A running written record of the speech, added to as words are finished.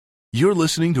You're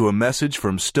listening to a message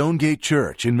from Stonegate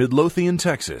Church in Midlothian,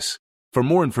 Texas. For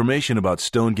more information about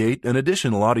Stonegate and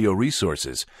additional audio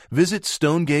resources, visit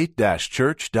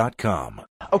stonegate-church.com.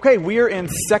 Okay, we are in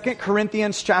 2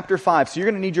 Corinthians chapter 5. So you're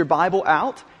going to need your Bible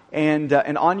out and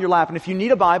on your lap. And if you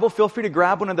need a Bible, feel free to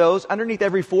grab one of those. Underneath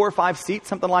every 4 or 5 seats,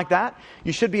 something like that,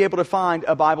 you should be able to find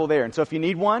a Bible there. And so if you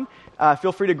need one,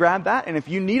 feel free to grab that. And if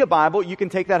you need a Bible, you can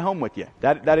take that home with you.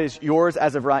 That is yours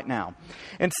as of right now.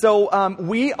 And so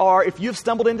we are, if you've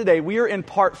stumbled in today, we are in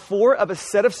part 4 of a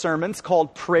set of sermons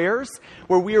called Prayers,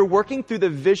 where we are working through the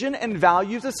vision and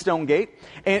values of Stonegate,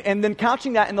 and then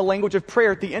couching that in the language of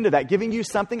prayer at the end of that, giving you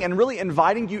something and really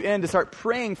inviting you in to start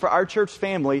praying for our church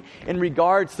family in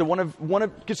regards to one of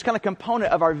just kind of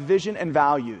component of our vision and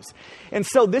values. And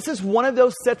so this is one of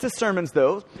those sets of sermons,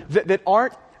 though, that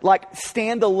aren't like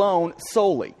stand alone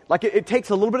solely. Like it takes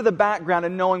a little bit of the background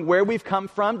and knowing where we've come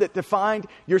from to find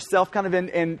yourself kind of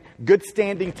in good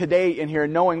standing today in here,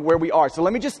 knowing where we are. So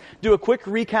let me just do a quick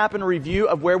recap and review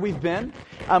of where we've been.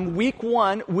 Week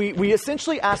 1, we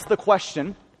essentially asked the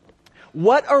question,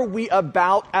 what are we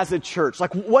about as a church?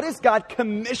 Like, what has God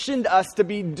commissioned us to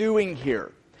be doing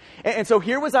here? And so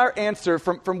here was our answer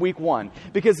from week 1.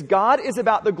 Because God is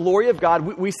about the glory of God,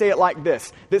 we say it like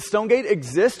this, that Stonegate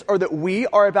exists, or that we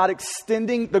are about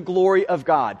extending the glory of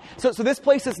God. So this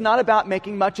place is not about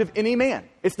making much of any man.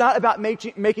 It's not about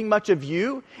making much of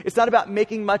you. It's not about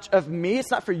making much of me.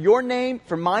 It's not for your name,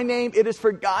 for my name. It is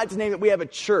for God's name that we have a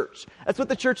church. That's what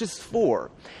the church is for.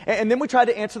 And then we tried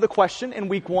to answer the question in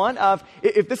week 1 of,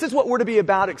 if this is what we're to be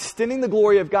about, extending the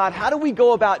glory of God, how do we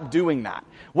go about doing that?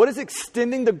 What does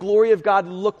extending the glory of God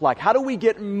look like? How do we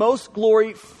get most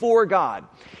glory for God?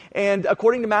 And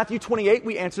according to Matthew 28,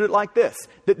 we answered it like this,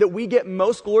 that we get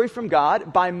most glory from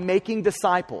God by making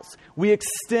disciples. We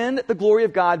extend the glory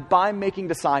of God by making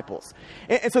disciples.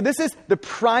 And so this is the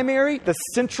primary, the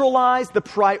centralized, the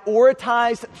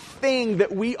prioritized thing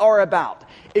that we are about.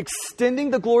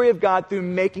 Extending the glory of God through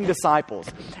making disciples.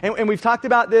 And we've talked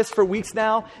about this for weeks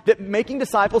now, that making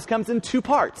disciples comes in 2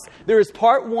 parts. There is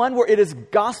part 1 where it is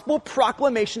gospel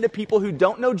proclamation to people who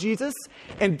don't know Jesus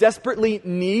and desperately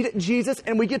need Jesus.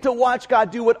 And we get to watch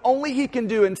God do what only He can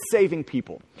do in saving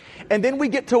people. And then we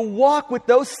get to walk with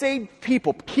those saved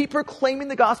people, keep proclaiming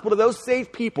the gospel to those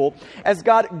saved people as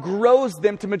God grows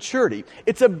them to maturity.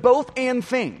 It's a both and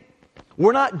thing.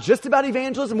 We're not just about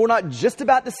evangelism. We're not just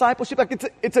about discipleship. Like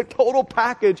it's a total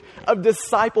package of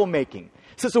disciple making.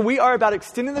 So we are about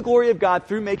extending the glory of God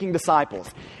through making disciples.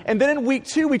 And then in week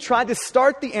 2, we tried to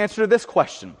start the answer to this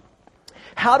question.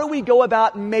 How do we go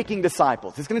about making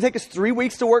disciples? It's going to take us 3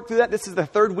 weeks to work through that. This is the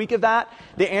 3rd week of that.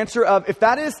 The answer of, if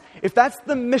that's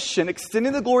the mission,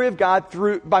 extending the glory of God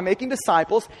by making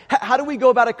disciples, how do we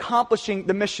go about accomplishing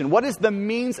the mission? What is the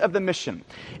means of the mission?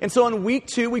 And so in week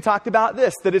 2, we talked about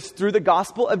this, that it's through the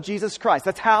gospel of Jesus Christ.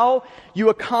 That's how you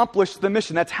accomplish the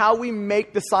mission. That's how we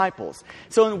make disciples.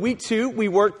 So in week 2, we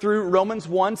worked through Romans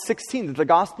 1:16, that the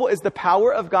gospel is the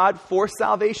power of God for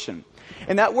salvation.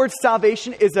 And that word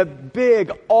salvation is a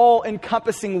big,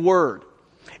 all-encompassing word.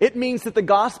 It means that the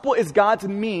gospel is God's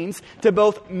means to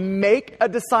both make a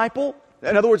disciple,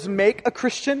 in other words, make a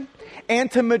Christian,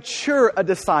 and to mature a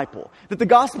disciple. That the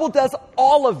gospel does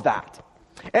all of that.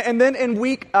 And then in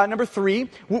week number 3,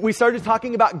 we started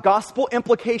talking about gospel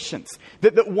implications.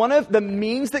 That one of the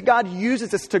means that God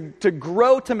uses us to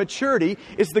grow to maturity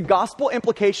is the gospel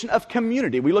implication of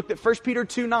community. We looked at 1 Peter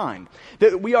 2:9.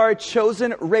 That we are a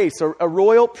chosen race, a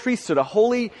royal priesthood, a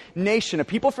holy nation, a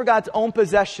people for God's own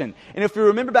possession. And if we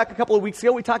remember back a couple of weeks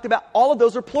ago, we talked about all of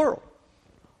those are plural.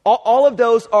 All of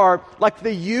those are, like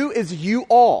the you is you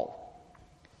all.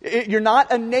 You're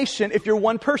not a nation if you're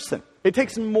one person. It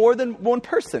takes more than one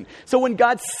person. So when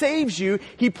God saves you,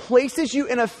 He places you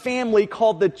in a family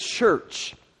called the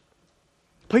church.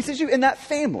 Places you in that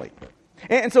family.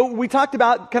 And so we talked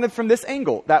about kind of from this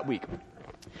angle that week,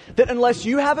 that unless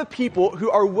you have a people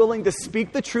who are willing to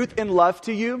speak the truth in love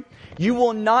to you, you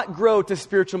will not grow to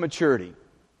spiritual maturity.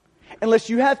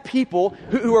 Unless you have people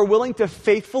who are willing to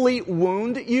faithfully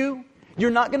wound you,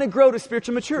 you're not going to grow to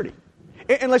spiritual maturity.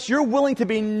 Unless you're willing to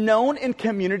be known in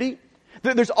community,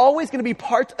 there's always going to be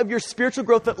parts of your spiritual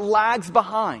growth that lags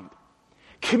behind.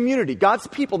 Community, God's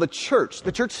people, the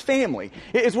church family,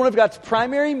 is one of God's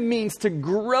primary means to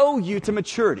grow you to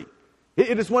maturity.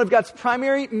 It is one of God's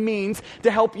primary means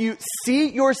to help you see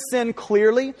your sin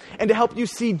clearly and to help you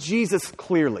see Jesus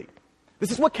clearly. This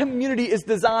is what community is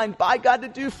designed by God to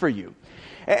do for you.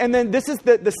 And then this is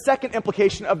the second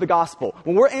implication of the gospel.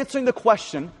 When we're answering the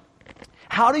question,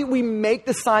 How do we make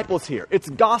disciples here? It's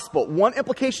gospel. One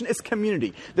implication is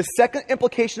community. The second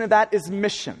implication of that is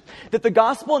mission. That the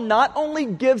gospel not only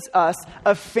gives us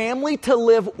a family to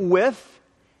live with,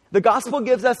 the gospel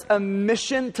gives us a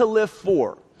mission to live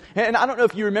for. And I don't know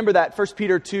if you remember that 1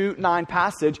 Peter 2:9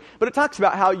 passage, but it talks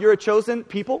about how you're a chosen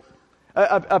people,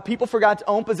 a people for God's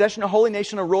own possession, a holy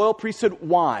nation, a royal priesthood.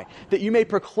 Why? That you may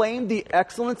proclaim the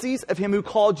excellencies of him who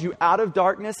called you out of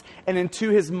darkness and into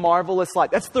his marvelous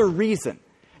light. That's the reason.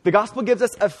 The gospel gives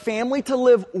us a family to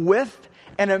live with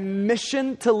and a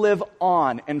mission to live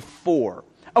on and for.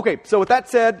 Okay, so with that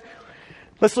said,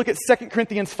 let's look at 2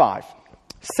 Corinthians 5.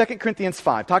 2 Corinthians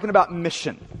 5, talking about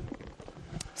mission.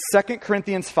 2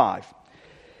 Corinthians 5.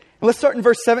 And let's start in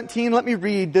verse 17. Let me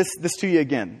read this to you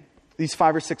again. These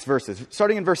 5 or 6 verses.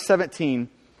 Starting in verse 17,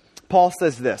 Paul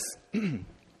says this.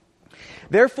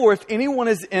 Therefore, if anyone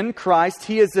is in Christ,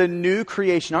 he is a new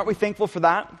creation. Aren't we thankful for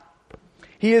that?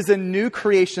 He is a new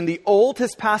creation. The old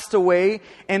has passed away,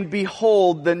 and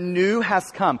behold, the new has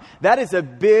come. That is a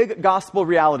big gospel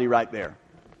reality right there.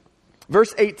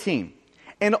 Verse 18.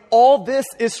 And all this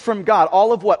is from God.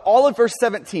 All of what? All of verse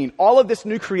 17. All of this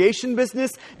new creation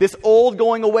business, this old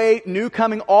going away, new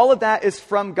coming, all of that is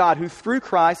from God, who through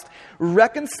Christ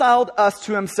reconciled us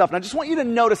to himself. And I just want you to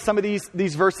notice some of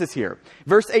these verses here.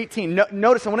 Verse 18.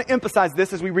 Notice, I want to emphasize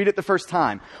this as we read it the first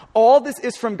time. All this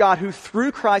is from God, who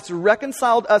through Christ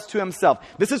reconciled us to himself.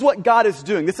 This is what God is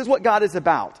doing. This is what God is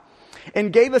about.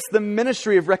 And gave us the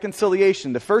ministry of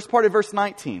reconciliation. The first part of verse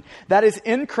 19. That is,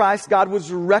 in Christ, God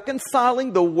was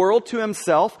reconciling the world to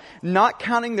himself, not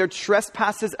counting their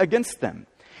trespasses against them,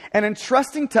 and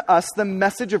entrusting to us the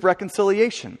message of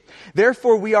reconciliation.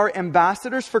 Therefore, we are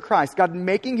ambassadors for Christ, God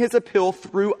making his appeal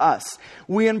through us.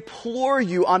 We implore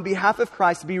you on behalf of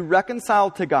Christ, be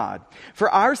reconciled to God. For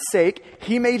our sake,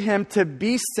 he made him to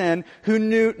be sin who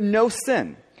knew no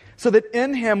sin, so that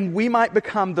in him we might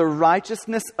become the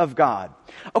righteousness of God.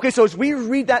 Okay, so as we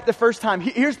read that the first time,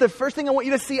 here's the first thing I want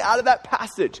you to see out of that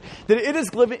passage. That it is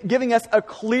giving us a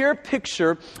clear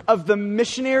picture of the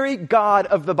missionary God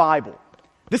of the Bible.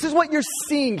 This is what you're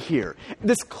seeing here.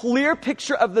 This clear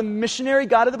picture of the missionary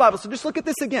God of the Bible. So just look at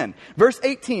this again. Verse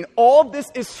 18. All this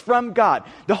is from God.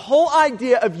 The whole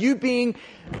idea of you being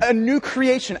a new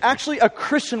creation, actually a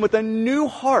Christian with a new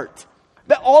heart.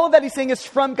 That all of that he's saying is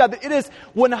from God. That it is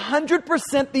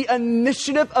 100% the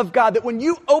initiative of God. That when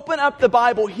you open up the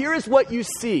Bible, here is what you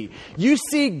see. You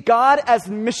see God as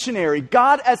missionary,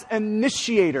 God as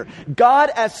initiator, God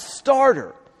as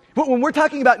starter. But when we're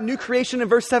talking about new creation in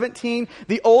verse 17,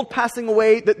 the old passing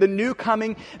away, the new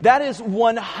coming, that is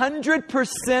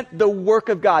 100% the work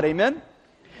of God. Amen?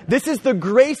 This is the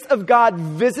grace of God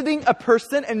visiting a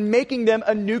person and making them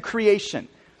a new creation.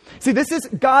 See, this is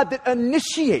God that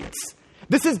initiates.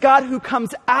 This is God who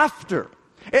comes after.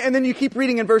 And then you keep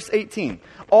reading in verse 18.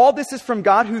 All this is from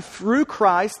God who through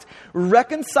Christ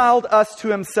reconciled us to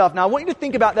himself. Now I want you to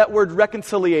think about that word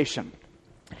reconciliation.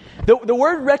 The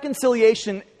word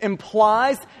reconciliation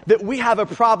implies that we have a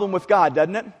problem with God,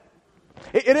 doesn't it?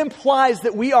 It implies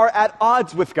that we are at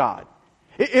odds with God.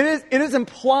 It is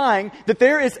implying that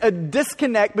there is a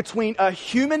disconnect between a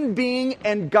human being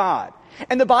and God.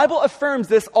 And the Bible affirms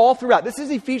this all throughout. This is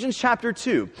Ephesians chapter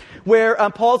 2, where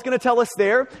Paul's going to tell us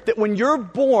there that when you're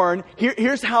born,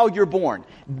 here's how you're born.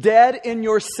 Dead in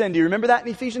your sin. Do you remember that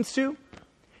in Ephesians 2?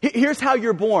 Here's how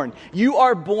you're born. You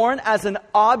are born as an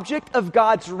object of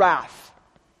God's wrath.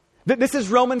 This is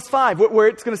Romans 5, where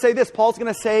it's going to say this. Paul's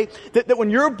going to say that when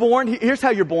you're born, here's how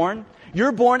you're born.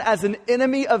 You're born as an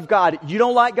enemy of God. You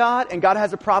don't like God, and God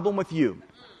has a problem with you.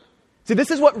 See,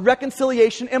 this is what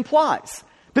reconciliation implies.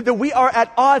 That we are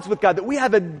at odds with God. That we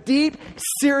have a deep,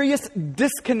 serious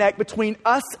disconnect between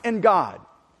us and God.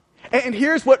 And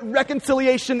here's what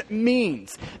reconciliation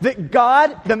means. That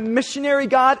God, the missionary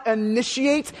God,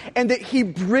 initiates and that he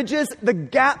bridges the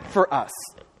gap for us.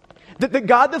 That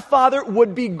God the Father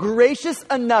would be gracious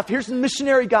enough, here's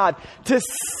missionary God, to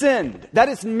send, that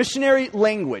is missionary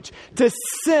language, to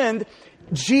send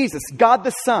Jesus, God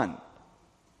the Son,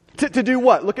 to do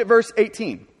what? Look at verse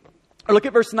 18, or look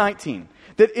at verse 19.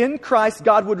 That in Christ,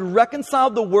 God would reconcile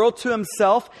the world to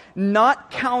himself,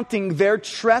 not counting their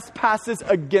trespasses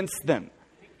against them.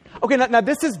 Okay, now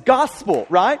this is gospel,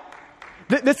 right?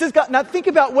 This is God. Now think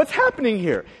about what's happening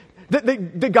here.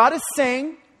 That God is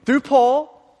saying, through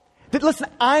Paul, that listen,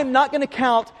 I'm not going to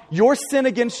count your sin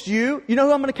against you. You know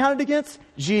who I'm going to count it against?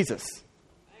 Jesus.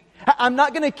 I'm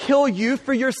not going to kill you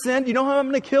for your sin. You know who I'm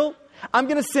going to kill? I'm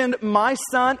going to send my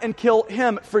son and kill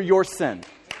him for your sin.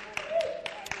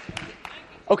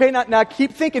 Okay, now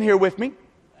keep thinking here with me.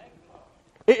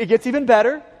 It gets even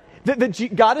better.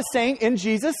 God is saying in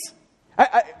Jesus,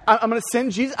 I'm going to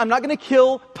send Jesus. I'm not going to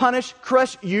kill, punish,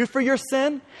 crush you for your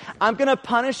sin. I'm going to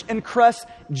punish and crush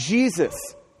Jesus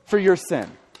for your sin.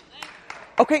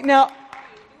 Okay, now,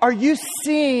 are you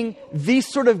seeing these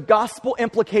sort of gospel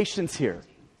implications here?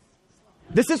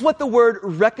 This is what the word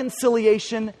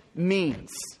reconciliation means.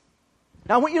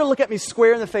 Now, I want you to look at me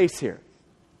square in the face here.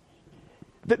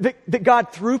 That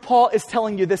God, through Paul, is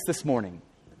telling you this morning.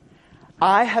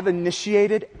 I have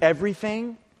initiated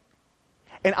everything,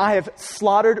 and I have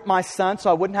slaughtered my son so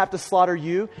I wouldn't have to slaughter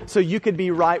you, so you could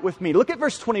be right with me. Look at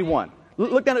verse 21.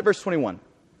 Look down at verse 21.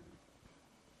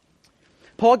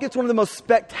 Paul gives one of the most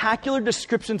spectacular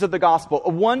descriptions of the gospel, a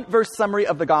one-verse summary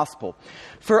of the gospel.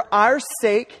 For our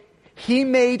sake, he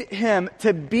made him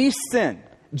to be sin,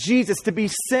 Jesus, to be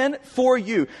sin for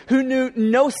you, who knew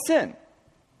no sin.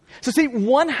 So see,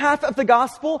 one half of the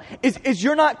gospel is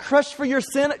you're not crushed for your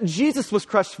sin. Jesus was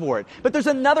crushed for it. But there's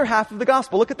another half of the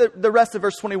gospel. Look at the rest of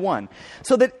verse 21.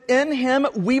 So that in him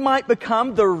we might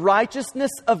become the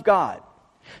righteousness of God.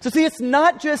 So see, it's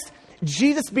not just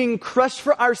Jesus being crushed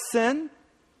for our sin.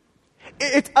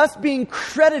 It's us being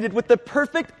credited with the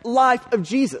perfect life of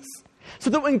Jesus. So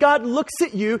that when God looks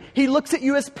at you, he looks at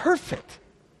you as perfect.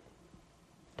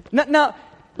 Now,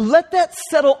 let that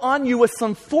settle on you with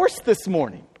some force this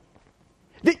morning.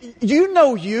 You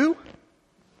know you.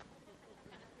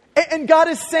 And God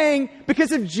is saying,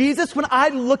 because of Jesus, when I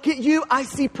look at you, I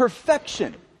see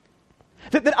perfection.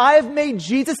 That I have made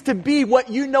Jesus to be what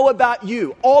you know about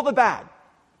you, all the bad.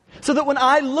 So that when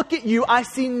I look at you, I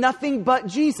see nothing but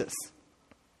Jesus.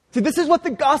 See, this is what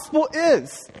the gospel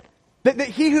is. That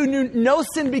he who knew no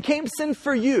sin became sin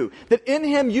for you. That in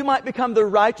him you might become the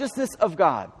righteousness of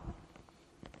God.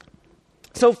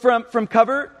 So from front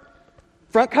cover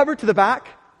to the back,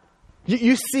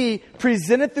 you see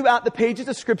presented throughout the pages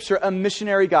of Scripture a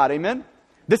missionary God. Amen?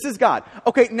 This is God.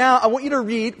 Okay, now I want you to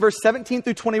read verse 17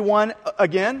 through 21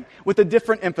 again with a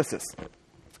different emphasis.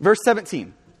 Verse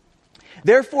 17.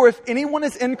 Therefore, if anyone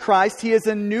is in Christ, he is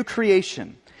a new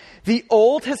creation. The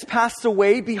old has passed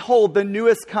away. Behold, the new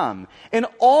has come. And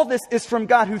all this is from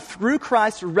God, who through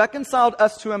Christ reconciled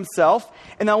us to himself.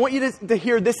 And I want you to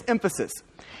hear this emphasis.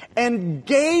 And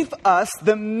gave us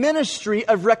the ministry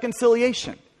of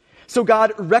reconciliation. So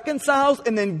God reconciles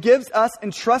and then gives us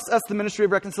and trusts us the ministry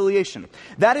of reconciliation.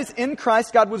 That is, in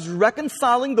Christ, God was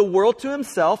reconciling the world to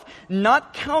himself,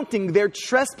 not counting their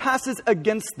trespasses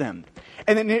against them.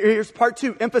 And then here's part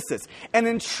 2, emphasis. And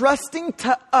entrusting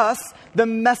to us the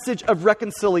message of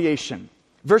reconciliation.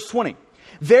 Verse 20.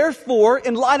 Therefore,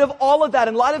 in light of all of that,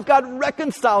 in light of God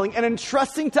reconciling and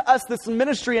entrusting to us this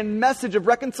ministry and message of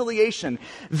reconciliation,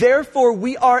 therefore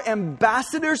we are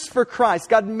ambassadors for Christ,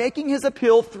 God making his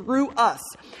appeal through us.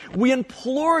 We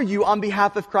implore you on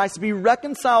behalf of Christ to be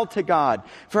reconciled to God.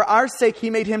 For our sake, he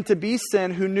made him to be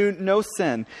sin who knew no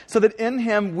sin, so that in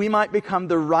him we might become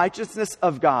the righteousness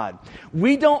of God.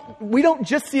 We don't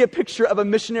just see a picture of a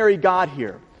missionary God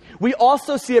here. We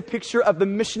also see a picture of the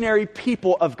missionary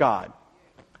people of God.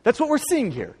 That's what we're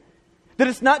seeing here. That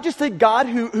it's not just a God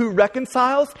who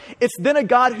reconciles, it's then a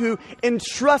God who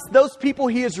entrusts those people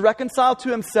he has reconciled to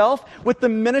himself with the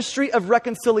ministry of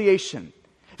reconciliation.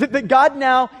 That God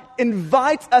now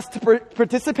invites us to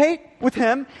participate with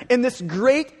him in this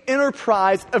great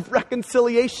enterprise of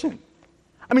reconciliation.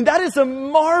 I mean, that is a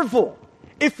marvel.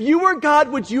 If you were God,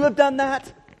 would you have done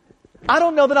that? I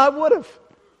don't know that I would have.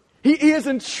 He has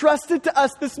entrusted to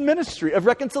us this ministry of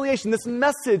reconciliation, this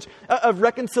message of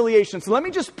reconciliation. So let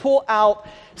me just pull out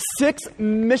 6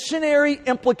 missionary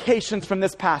implications from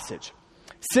this passage.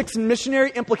 6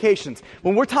 missionary implications.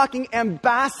 When we're talking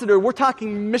ambassador, we're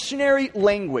talking missionary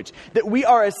language. That we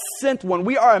are a sent one.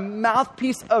 We are a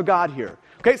mouthpiece of God here.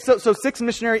 Okay, so 6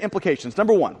 missionary implications.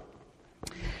 Number 1.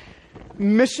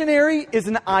 Missionary is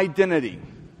an identity.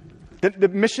 The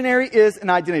missionary is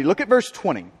an identity. Look at verse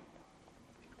 20.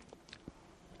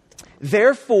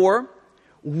 Therefore,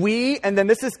 we, and then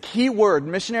this is key word,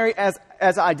 missionary as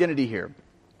identity here.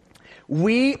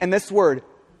 We, and this word,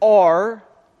 are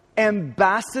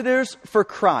ambassadors for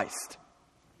Christ.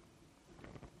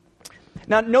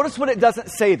 Now, notice what it doesn't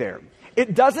say there.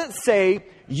 It doesn't say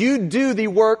you do the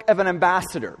work of an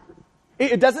ambassador.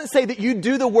 It doesn't say that you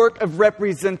do the work of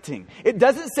representing. It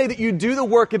doesn't say that you do the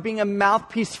work of being a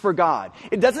mouthpiece for God.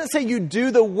 It doesn't say you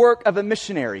do the work of a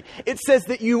missionary. It says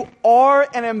that you are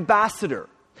an ambassador.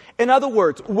 In other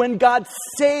words, when God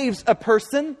saves a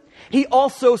person, he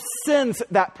also sends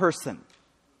that person.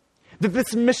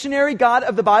 This missionary God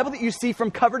of the Bible that you see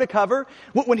from cover to cover,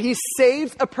 when he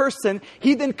saves a person,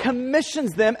 he then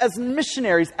commissions them as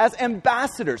missionaries, as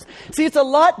ambassadors. See, it's a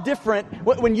lot different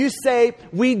when you say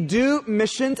we do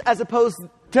missions as opposed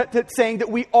to saying that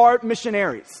we are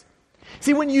missionaries.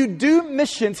 See, when you do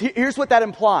missions, here's what that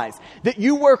implies. That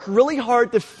you work really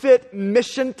hard to fit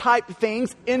mission-type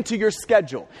things into your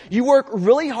schedule. You work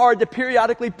really hard to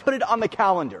periodically put it on the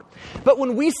calendar. But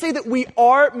when we say that we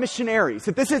are missionaries,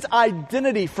 that this is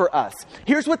identity for us,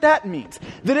 here's what that means.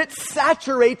 That it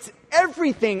saturates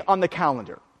everything on the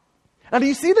calendar. Now, do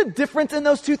you see the difference in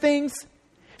those two things?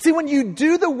 See, when you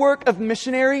do the work of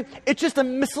missionary, it's just a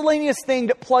miscellaneous thing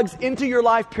that plugs into your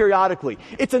life periodically.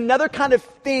 It's another kind of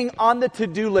thing on the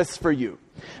to-do list for you.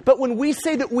 But when we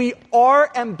say that we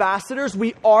are ambassadors,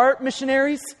 we are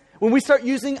missionaries, when we start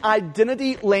using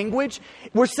identity language,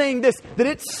 we're saying this, that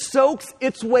it soaks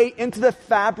its way into the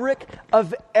fabric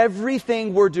of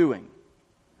everything we're doing.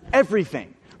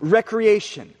 Everything.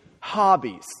 Recreation,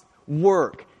 hobbies,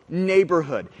 work,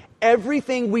 neighborhood.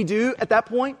 Everything we do at that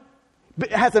point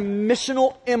has a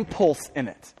missional impulse in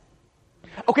it.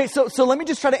 Okay, so let me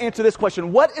just try to answer this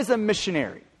question. What is a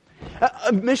missionary?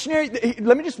 A missionary,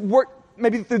 let me just work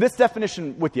maybe through this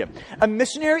definition with you. A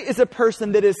missionary is a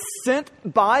person that is sent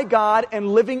by God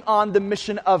and living on the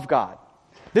mission of God.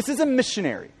 This is a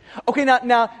missionary. Okay,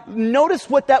 now notice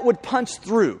what that would punch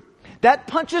through. That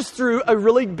punches through a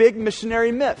really big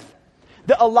missionary myth.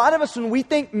 That a lot of us, when we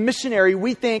think missionary,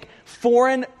 we think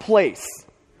foreign place.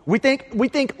 We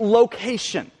think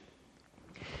location.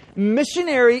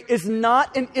 Missionary is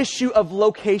not an issue of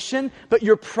location, but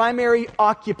your primary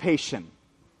occupation.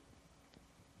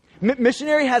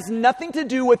 Missionary has nothing to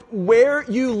do with where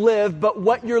you live, but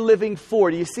what you're living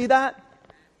for. Do you see that?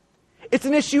 It's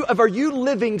an issue of, are you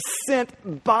living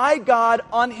sent by God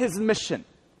on His mission?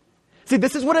 See,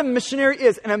 this is what a missionary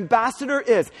is. An ambassador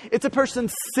is. It's a person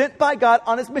sent by God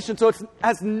on His mission. So it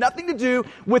has nothing to do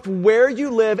with where you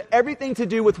live, everything to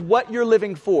do with what you're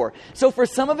living for. So for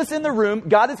some of us in the room,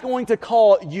 God is going to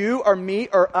call you or me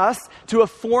or us to a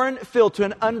foreign field, to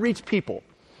an unreached people.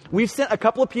 We've sent a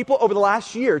couple of people over the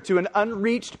last year to an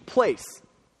unreached place.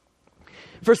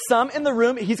 For some in the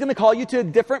room, He's going to call you to a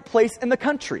different place in the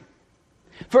country.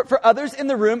 For others in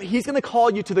the room, He's going to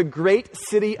call you to the great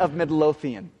city of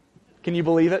Midlothian. Can you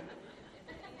believe it?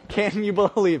 Can you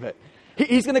believe it?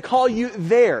 He's going to call you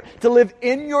there to live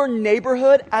in your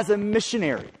neighborhood as a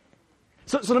missionary.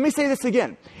 So let me say this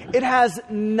again. It has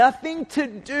nothing to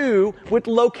do with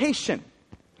location.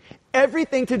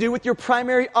 Everything to do with your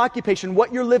primary occupation,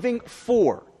 what you're living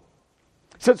for.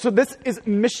 So this is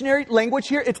missionary language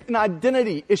here. It's an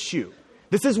identity issue.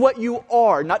 This is what you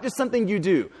are, not just something you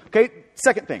do. Okay,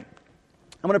 second thing.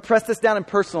 I'm going to press this down and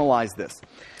personalize this.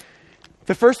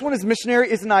 The first one is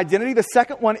missionary is an identity. The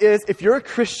second one is, if you're a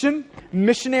Christian,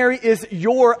 missionary is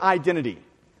your identity.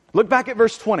 Look back at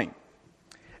verse 20.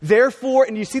 Therefore,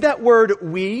 and you see that word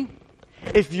we?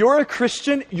 If you're a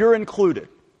Christian, you're included.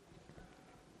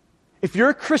 If you're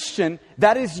a Christian,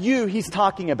 that is you He's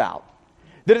talking about.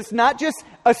 That it's not just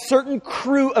a certain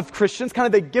crew of Christians, kind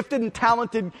of the gifted and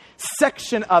talented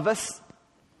section of us.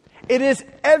 It is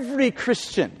every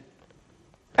Christian.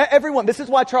 Everyone. This is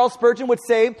why Charles Spurgeon would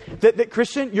say that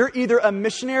Christian, you're either a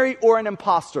missionary or an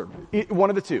imposter. One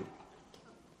of the two.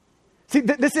 See,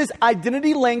 this is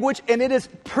identity language, and it is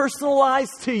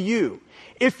personalized to you.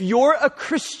 If you're a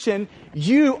Christian,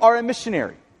 you are a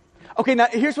missionary. Okay, now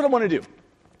here's what I want to do.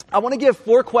 I want to give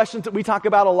 4 questions that we talk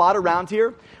about a lot around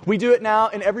here. We do it now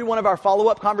in every one of our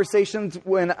follow-up conversations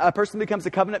when a person becomes a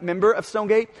covenant member of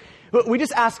Stonegate. We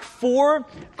just ask 4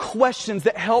 questions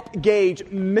that help gauge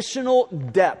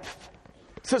missional depth.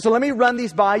 So let me run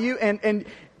these by you and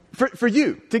for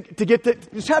you to get to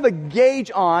just have a gauge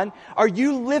on, are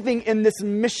you living in this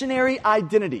missionary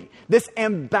identity, this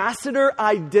ambassador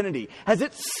identity? Has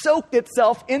it soaked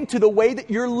itself into the way that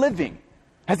you're living?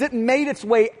 Has it made its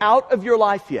way out of your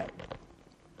life yet?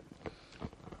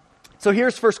 So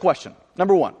here's first question.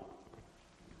 Number 1.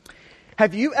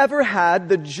 Have you ever had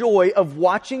the joy of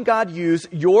watching God use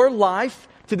your life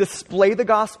to display the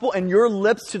gospel and your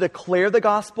lips to declare the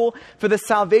gospel for the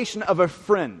salvation of a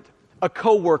friend, a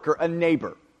coworker, a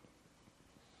neighbor?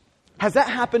 Has that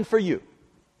happened for you?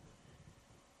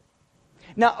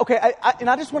 Now, okay,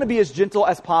 I just want to be as gentle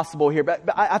as possible here, but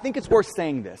I think it's worth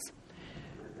saying this.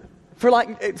 For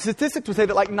statistics would say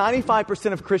that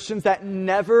 95% of Christians that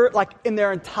never, in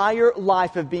their entire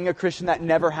life of being a Christian, that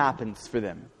never happens for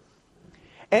them.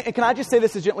 And can I just say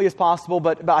this as gently as possible,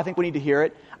 but I think we need to hear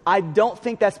it. I don't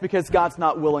think that's because God's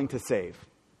not willing to save.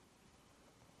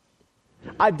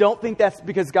 I don't think that's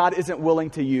because God isn't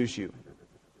willing to use you.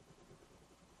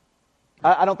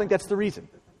 I don't think that's the reason.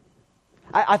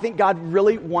 I think God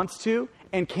really wants to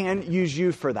and can use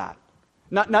you for that.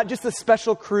 Not just a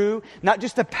special crew, not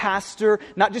just a pastor,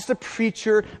 not just a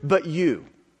preacher, but you.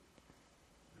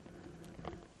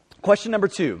 Question number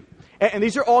 2. And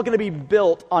these are all going to be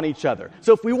built on each other.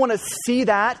 So if we want to see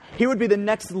that, here would be the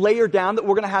next layer down that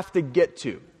we're going to have to get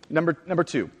to. Number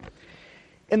 2.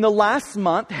 In the last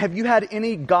month, have you had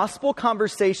any gospel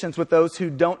conversations with those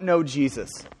who don't know Jesus?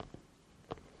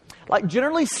 Like,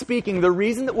 generally speaking, the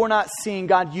reason that we're not seeing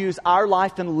God use our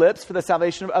life and lips for the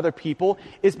salvation of other people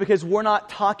is because we're not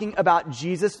talking about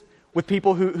Jesus with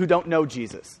people who don't know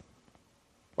Jesus.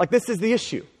 Like, this is the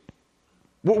issue.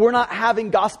 We're not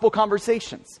having gospel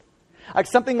conversations. Like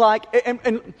something like,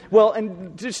 and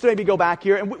just to maybe go back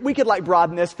here, and we could like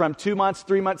broaden this from 2 months,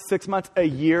 3 months, 6 months, a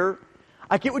year.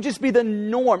 Like it would just be the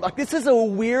norm. Like this is a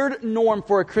weird norm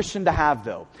for a Christian to have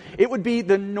though. It would be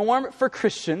the norm for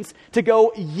Christians to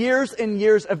go years and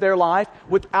years of their life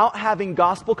without having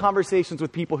gospel conversations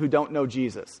with people who don't know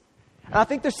Jesus. And I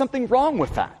think there's something wrong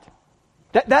with that.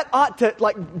 That ought to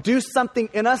like do something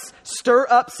in us, stir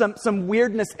up some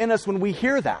weirdness in us when we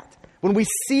hear that, when we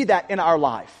see that in our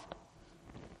life.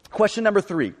 Question number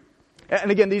 3.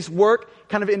 And again, these work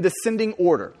kind of in descending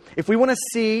order. If we want to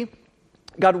see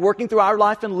God working through our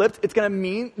life and lips, it's going to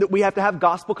mean that we have to have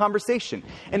gospel conversation.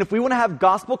 And if we want to have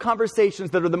gospel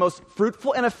conversations that are the most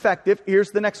fruitful and effective, here's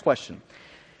the next question.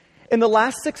 In the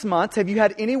last 6 months, have you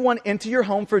had anyone into your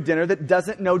home for dinner that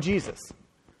doesn't know Jesus?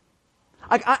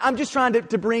 I'm just trying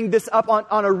to bring this up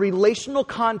on a relational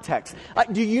context.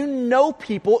 Like, do you know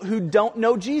people who don't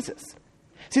know Jesus?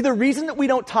 See, the reason that we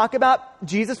don't talk about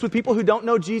Jesus with people who don't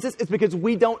know Jesus is because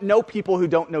we don't know people who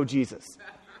don't know Jesus.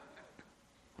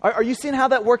 Are you seeing how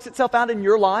that works itself out in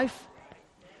your life?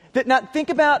 That now think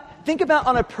about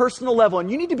on a personal level,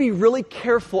 and you need to be really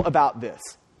careful about this.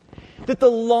 That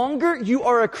the longer you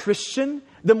are a Christian,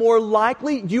 the more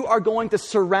likely you are going to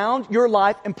surround your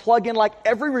life and plug in like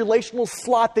every relational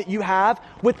slot that you have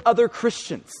with other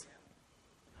Christians.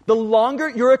 The longer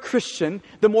you're a Christian,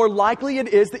 the more likely it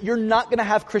is that you're not going to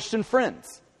have Christian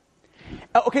friends.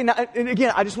 Okay, now, and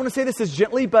again, I just want to say this as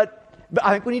gently, but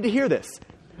I think we need to hear this.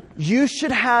 You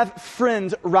should have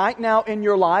friends right now in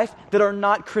your life that are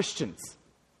not Christians.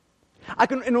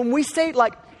 And when we say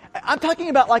like, I'm talking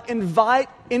about like invite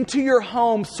into your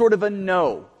home sort of a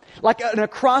no. Like an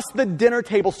across the dinner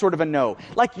table sort of a no.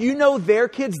 Like you know their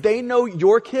kids, they know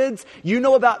your kids. You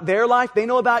know about their life, they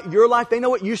know about your life. They know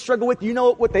what you struggle with, you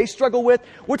know what they struggle with.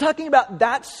 We're talking about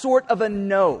that sort of a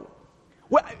no.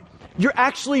 You're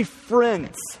actually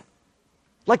friends.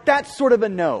 Like that sort of a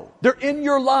no. They're in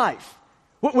your life.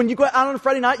 When you go out on a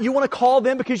Friday night, you want to call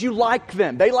them because you like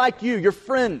them. They like you. You're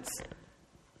friends.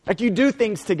 Like you do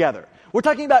things together. We're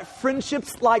talking about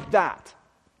friendships like that.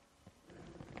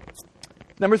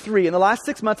 Number 3, in the last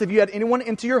 6 months, have you had anyone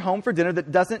into your home for dinner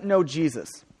that doesn't know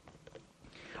Jesus?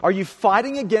 Are you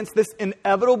fighting against this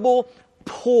inevitable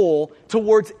pull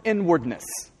towards inwardness?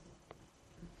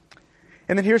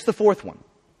 And then here's the 4th one.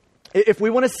 If we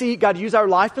want to see God use our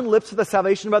life and lips for the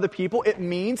salvation of other people, it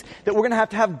means that we're going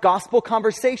to have gospel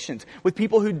conversations with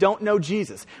people who don't know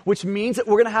Jesus, which means that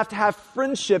we're going to have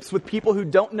friendships with people who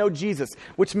don't know Jesus,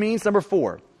 which means number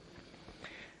 4.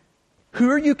 Who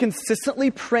are you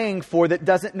consistently praying for that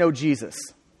doesn't know Jesus?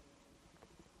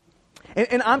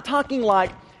 And I'm talking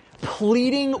like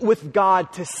pleading with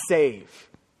God to save.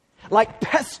 Like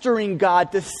pestering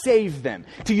God to save them.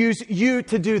 To use you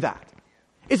to do that.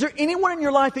 Is there anyone in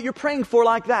your life that you're praying for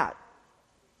like that?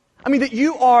 I mean, that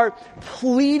you are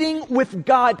pleading with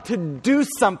God to do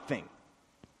something.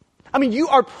 I mean, you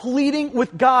are pleading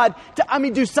with God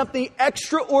to, do something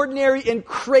extraordinary and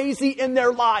crazy in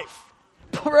their life.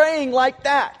 Praying like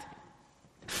that.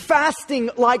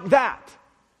 Fasting like that.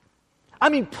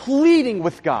 Pleading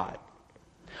with God.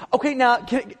 Okay, now,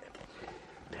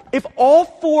 if all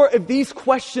 4 of these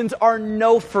questions are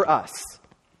no for us,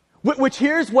 which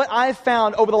here's what I've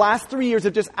found over the last 3 years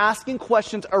of just asking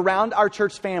questions around our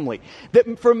church family,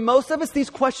 that for most of us, these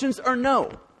questions are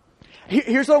no.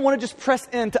 Here's what I want to just press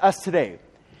into us today.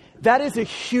 That is a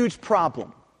huge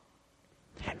problem.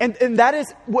 And that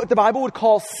is what the Bible would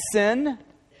call sin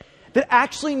that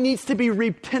actually needs to be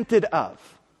repented of.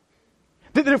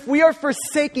 That if we are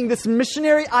forsaking this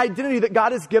missionary identity that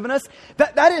God has given us,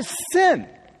 that is sin.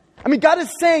 God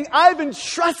is saying, I've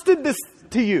entrusted this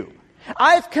to you.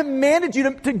 I've commanded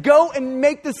you to go and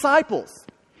make disciples.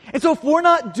 And so if we're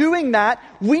not doing that,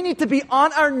 we need to be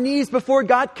on our knees before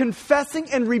God,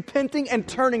 confessing and repenting and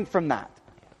turning from that.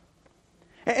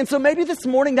 And so maybe this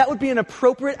morning that would be an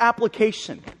appropriate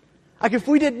application. Like if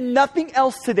we did nothing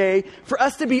else today, for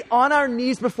us to be on our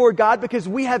knees before God because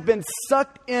we have been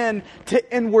sucked in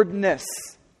to inwardness.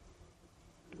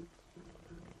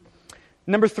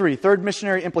 Number 3, third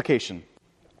missionary implication.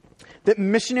 That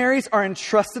missionaries are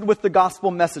entrusted with the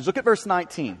gospel message. Look at verse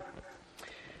 19.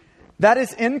 That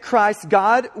is, in Christ,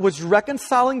 God was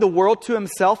reconciling the world to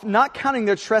himself, not counting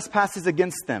their trespasses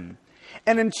against them,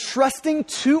 and entrusting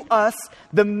to us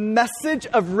the message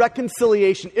of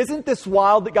reconciliation. Isn't this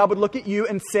wild that God would look at you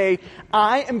and say,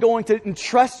 I am going to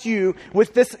entrust you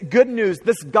with this good news,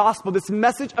 this gospel, this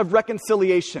message of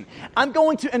reconciliation. I'm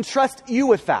going to entrust you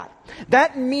with that.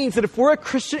 That means that if we're a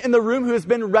Christian in the room who has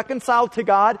been reconciled to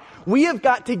God, we have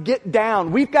got to get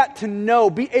down. We've got to know,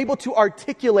 be able to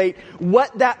articulate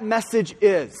what that message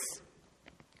is.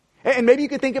 And maybe you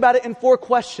could think about it in 4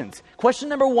 questions. Question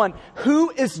number 1,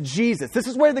 who is Jesus? This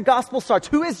is where the gospel starts.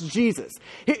 Who is Jesus?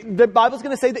 The Bible's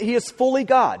going to say that he is fully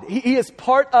God. He is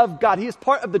part of God. He is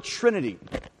part of the Trinity.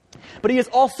 But he is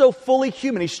also fully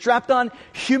human. He's strapped on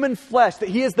human flesh, that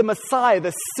he is the Messiah,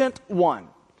 the sent one.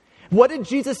 What did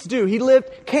Jesus do? He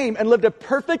came and lived a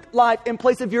perfect life in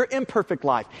place of your imperfect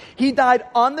life. He died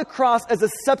on the cross as a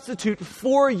substitute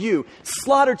for you,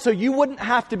 slaughtered so you wouldn't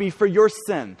have to be for your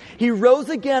sin. He rose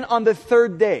again on the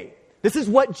 3rd day. This is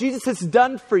what Jesus has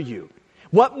done for you.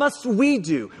 What must we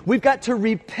do? We've got to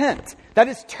repent. That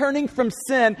is turning from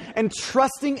sin and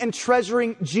trusting and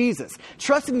treasuring Jesus.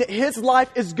 Trusting that his life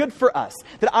is good for us.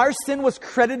 That our sin was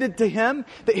credited to him.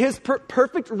 That his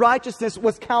perfect righteousness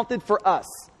was counted for us.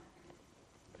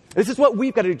 This is what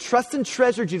we've got to do. Trust and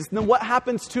treasure Jesus. And then what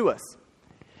happens to us?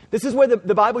 This is where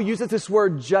the Bible uses this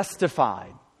word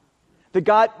justified. That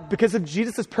God, because of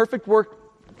Jesus' perfect work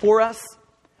for us,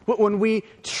 when we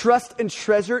trust and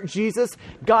treasure Jesus,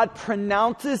 God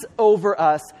pronounces over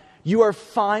us, you are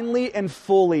finally and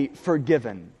fully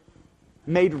forgiven,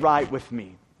 made right with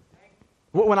me.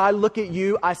 When I look at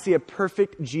you, I see a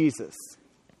perfect Jesus.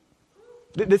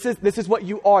 This is what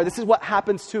you are. This is what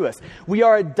happens to us. We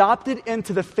are adopted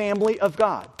into the family of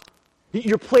God.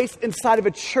 You're placed inside of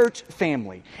a church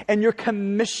family, and you're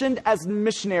commissioned as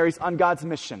missionaries on God's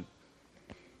mission.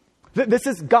 This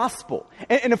is gospel.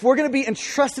 And if we're going to be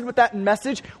entrusted with that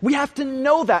message, we have to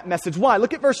know that message. Why?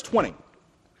 Look at verse 20.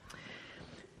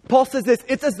 Paul says this,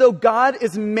 it's as though God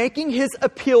is making his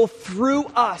appeal through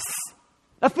us.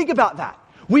 Now think about that.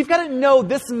 We've got to know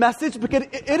this message because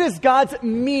it is God's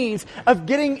means of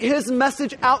getting his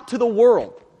message out to the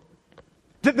world.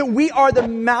 That we are the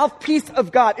mouthpiece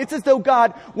of God. It's as though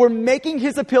God were making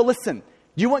his appeal. Listen,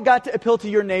 do you want God to appeal to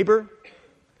your neighbor?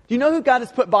 Do you know who God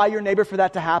has put by your neighbor for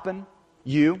that to happen?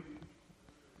 You.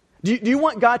 Do you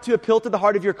want God to appeal to the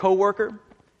heart of your coworker?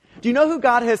 Do you know who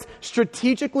God has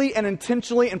strategically and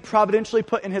intentionally and providentially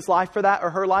put in his life for that or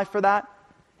her life for that?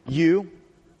 You.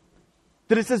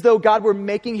 That it's as though God were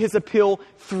making his appeal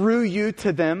through you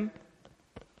to them.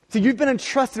 So you've been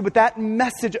entrusted with that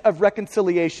message of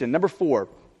reconciliation. Number 4,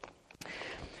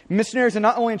 missionaries are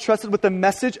not only entrusted with the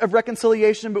message of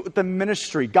reconciliation, but with the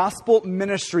ministry, gospel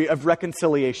ministry of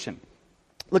reconciliation.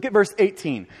 Look at verse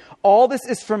 18. All this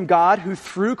is from God who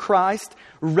through Christ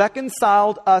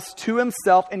reconciled us to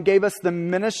himself and gave us the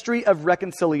ministry of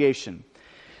reconciliation.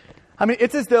 I mean,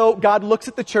 it's as though God looks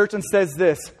at the church and says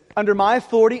this, under my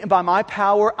authority and by my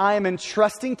power, I am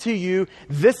entrusting to you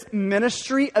this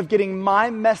ministry of getting my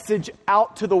message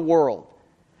out to the world.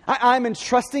 I'm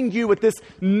entrusting you with this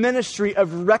ministry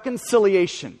of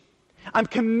reconciliation. I'm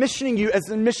commissioning you as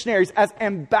missionaries, as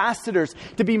ambassadors,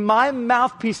 to be my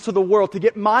mouthpiece to the world, to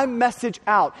get my message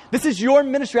out. This is your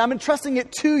ministry. I'm entrusting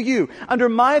it to you. Under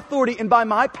my authority and by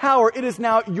my power, it is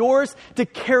now yours to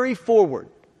carry forward.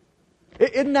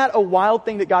 Isn't that a wild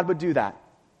thing that God would do that?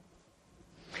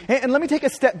 And let me take a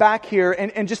step back here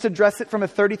and just address it from a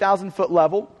 30,000-foot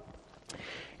level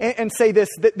and say this,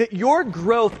 that your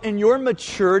growth and your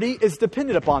maturity is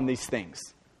dependent upon these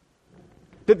things.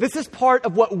 That this is part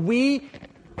of what we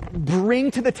bring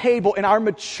to the table in our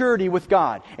maturity with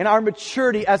God, in our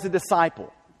maturity as a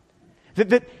disciple.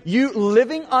 That you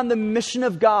living on the mission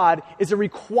of God is a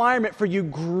requirement for you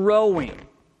growing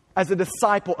as a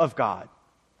disciple of God.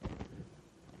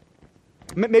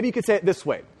 Maybe you could say it this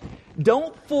way.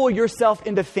 Don't fool yourself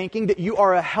into thinking that you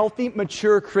are a healthy,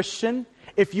 mature Christian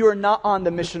if you are not on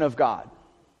the mission of God.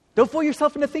 Don't fool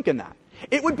yourself into thinking that.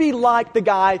 It would be like the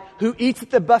guy who eats at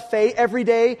the buffet every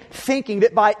day thinking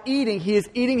that by eating, he is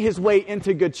eating his way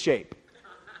into good shape.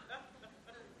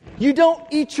 You don't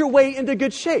eat your way into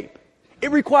good shape.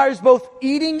 It requires both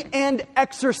eating and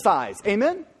exercise.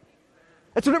 Amen?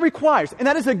 That's what it requires. And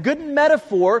that is a good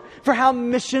metaphor for how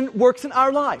mission works in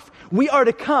our life. We are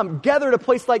to come, gather at a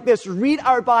place like this, read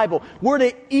our Bible. We're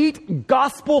to eat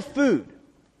gospel food.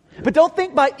 But don't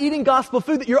think by eating gospel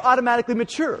food that you're automatically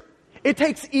mature. It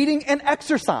takes eating and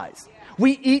exercise.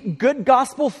 We eat good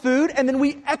gospel food and then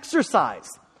we exercise.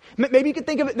 Maybe you could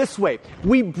think of it this way.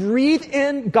 We breathe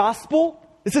in gospel.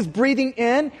 This is breathing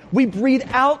in. We breathe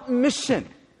out mission.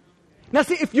 Now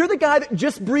see, if you're the guy that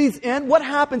just breathes in, what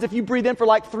happens if you breathe in for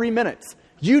like 3 minutes?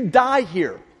 You die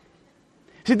here.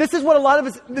 See, this is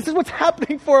what's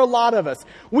happening for a lot of us.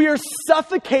 We are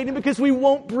suffocating because we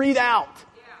won't breathe out.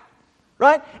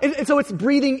 Right? And so it's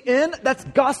breathing in, that's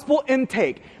gospel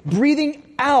intake.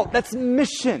 Breathing out, that's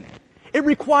mission. It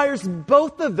requires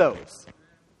both of those.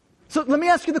 So let me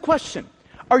ask you the question.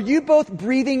 Are you both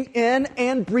breathing in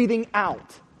and breathing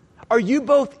out? Are you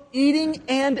both eating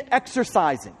and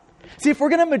exercising? See, if we're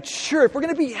going to mature, if we're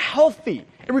going to be healthy,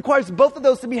 it requires both of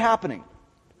those to be happening.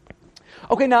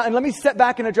 Okay, now, and let me step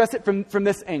back and address it from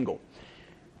this angle.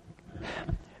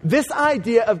 This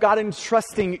idea of God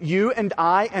entrusting you and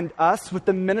I and us with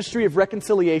the ministry of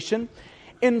reconciliation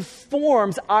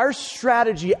informs our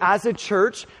strategy as a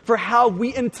church for how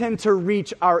we intend to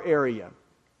reach our area.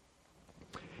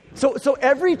 So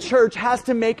every church has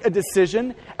to make a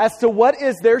decision as to what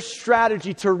is their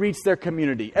strategy to reach their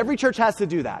community. Every church has to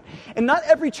do that. And not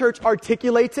every church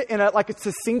articulates it in a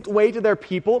succinct way to their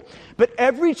people, but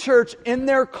every church in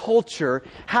their culture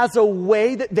has a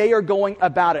way that they are going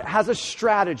about it, has a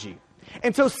strategy.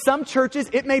 And so some churches,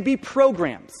 it may be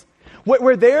programs.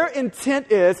 Where their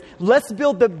intent is, let's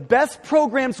build the best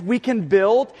programs we can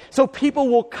build so people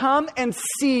will come and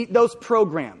see those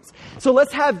programs. So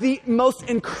let's have the most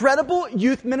incredible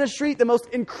youth ministry, the most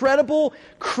incredible,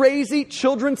 crazy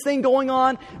children's thing going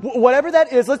on. Whatever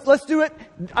that is, let's do it.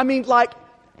 I mean, like,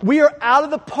 we are out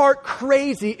of the park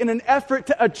crazy in an effort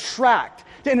to attract,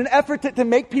 in an effort to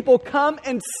make people come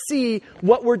and see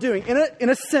what we're doing. In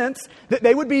a sense, that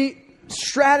they would be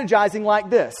strategizing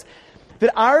like this.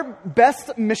 That our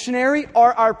best missionary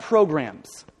are our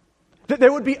programs. That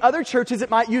there would be other churches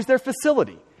that might use their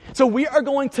facility. So we are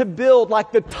going to build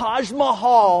like the Taj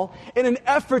Mahal in an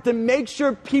effort to make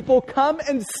sure people come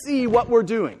and see what we're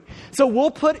doing. So we'll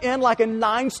put in like a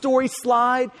 9-story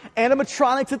slide,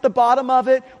 animatronics at the bottom of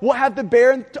it. We'll have the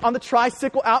bear on the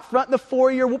tricycle out front in the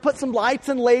foyer. We'll put some lights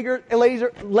and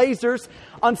lasers.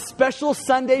 On special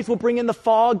Sundays, we'll bring in the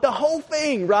fog, the whole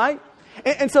thing, right?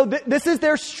 And so this is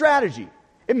their strategy.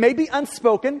 It may be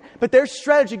unspoken, but their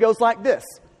strategy goes like this.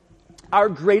 Our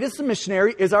greatest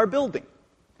missionary is our building.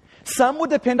 Some would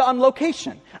depend on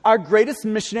location. Our greatest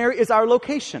missionary is our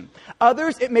location.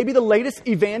 Others, it may be the latest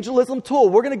evangelism tool.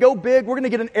 We're going to go big. We're going to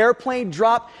get an airplane,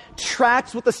 drop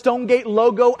tracts with the Stonegate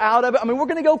logo out of it. I mean, we're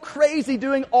going to go crazy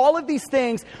doing all of these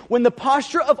things when the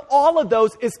posture of all of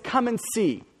those is come and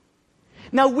see.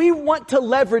 Now, we want to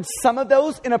leverage some of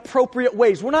those in appropriate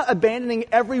ways. We're not abandoning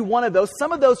every one of those.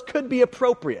 Some of those could be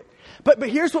appropriate. But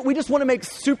here's what we just want to make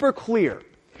super clear.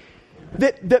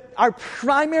 That our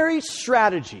primary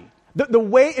strategy, the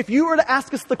way, if you were to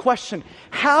ask us the question,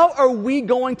 how are we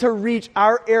going to reach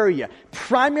our area?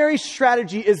 Primary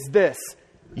strategy is this.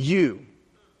 You.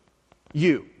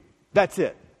 That's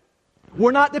it.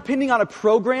 We're not depending on a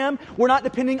program. We're not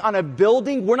depending on a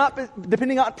building. We're not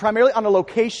depending primarily on a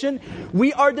location.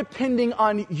 We are depending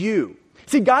on you.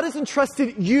 See, God has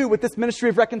entrusted you with this ministry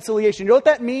of reconciliation. You know what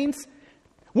that means?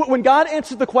 When God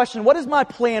answers the question, what is my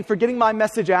plan for getting my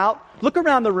message out? Look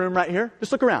around the room right here.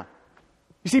 Just look around.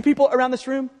 You see people around this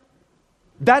room?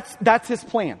 That's His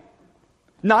plan.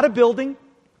 Not a building,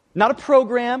 not a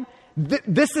program.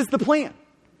 This is the plan.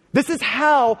 This is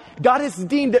how God has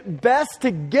deemed it best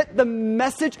to get the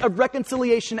message of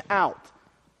reconciliation out.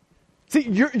 See,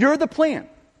 you're the plan.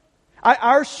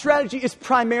 Our strategy is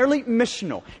primarily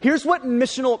missional. Here's what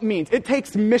missional means. It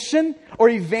takes mission or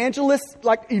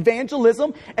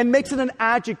evangelism and makes it an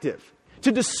adjective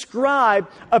to describe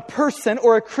a person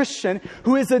or a Christian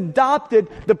who has adopted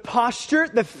the posture,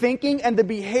 the thinking, and the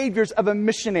behaviors of a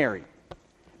missionary.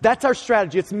 That's our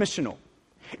strategy. It's missional.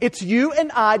 It's you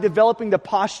and I developing the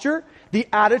posture, the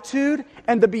attitude,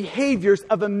 and the behaviors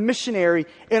of a missionary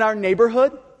in our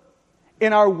neighborhood,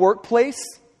 in our workplace.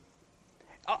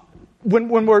 When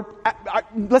we're,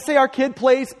 let's say our kid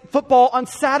plays football on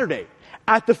Saturday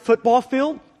at the football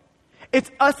field.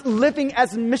 It's us living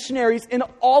as missionaries in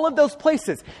all of those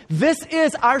places. This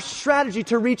is our strategy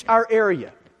to reach our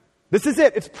area. This is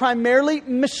it. It's primarily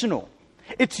missional.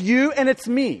 It's you and it's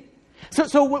me.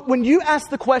 So when you ask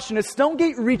the question, is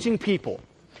Stonegate reaching people?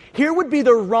 Here would be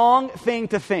the wrong thing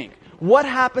to think. What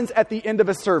happens at the end of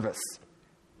a service?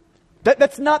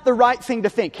 That's not the right thing to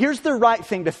think. Here's the right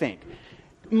thing to think.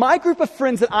 My group of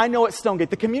friends that I know at Stonegate,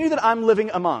 the community that I'm living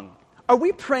among, are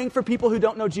we praying for people who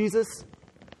don't know Jesus?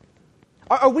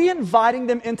 Are we inviting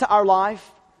them into our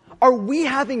life? Are we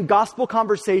having gospel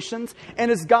conversations? And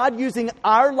is God using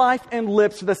our life and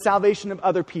lips for the salvation of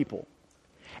other people?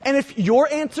 And if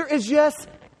your answer is yes,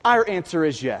 our answer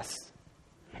is yes.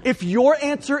 If your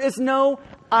answer is no,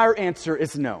 our answer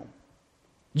is no.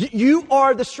 You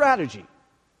are the strategy.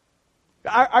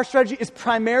 Our strategy is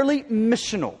primarily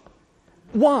missional.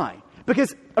 Why?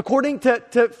 Because according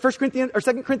to 1 Corinthians or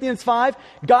 2 Corinthians 5,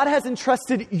 God has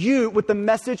entrusted you with the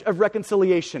message of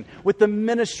reconciliation, with the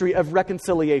ministry of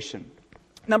reconciliation.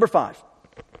 Number 5.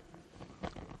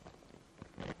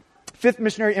 Fifth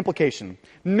missionary implication.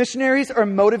 Missionaries are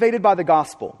motivated by the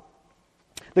gospel.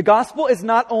 The gospel is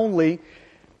not only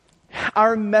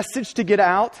our message to get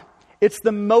out, it's the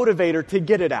motivator to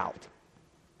get it out.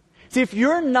 See, if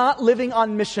you're not living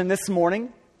on mission this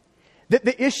morning,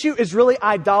 the issue is really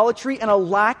idolatry and a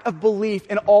lack of belief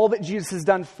in all that Jesus has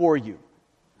done for you.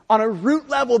 On a root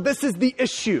level, this is the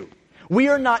issue. We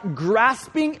are not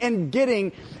grasping and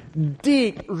getting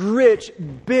deep, rich,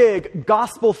 big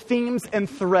gospel themes and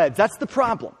threads. That's the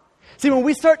problem. See, when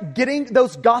we start getting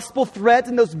those gospel threads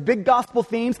and those big gospel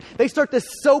themes, they start to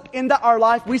soak into our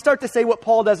life. We start to say what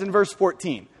Paul does in verse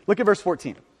 14. Look at verse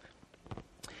 14.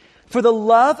 For the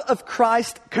love of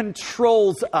Christ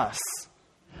controls us,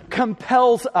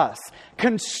 compels us,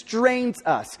 constrains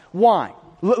us. Why?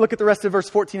 Look at the rest of verse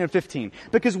 14 and 15.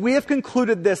 Because we have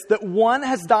concluded this, that one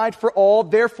has died for all,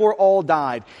 therefore all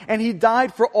died. And he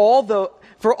died for all,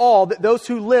 that those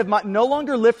who live might no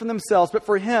longer live for themselves, but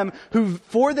for him who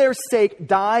for their sake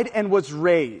died and was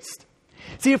raised.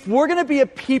 See, if we're going to be a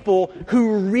people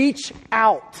who reach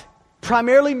out,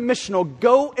 primarily missional,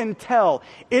 go and tell,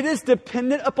 it is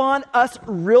dependent upon us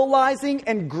realizing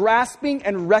and grasping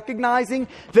and recognizing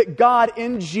that God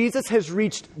in Jesus has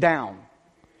reached down.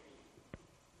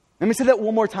 Let me say that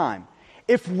one more time.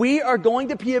 If we are going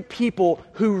to be a people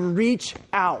who reach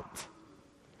out,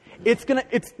 it's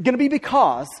gonna be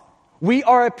because we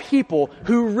are a people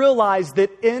who realize that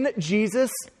in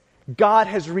Jesus, God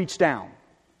has reached down.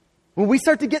 When we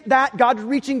start to get that, God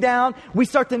reaching down, we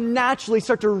start to naturally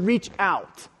start to reach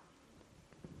out.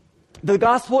 The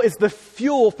gospel is the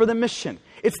fuel for the mission.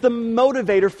 It's the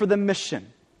motivator for the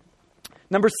mission.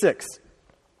 Number 6.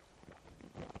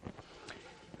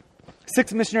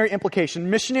 Sixth missionary implication.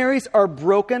 Missionaries are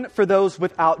broken for those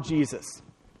without Jesus.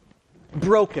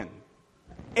 Broken.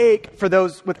 Ache for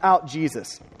those without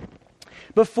Jesus.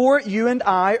 Before you and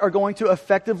I are going to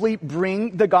effectively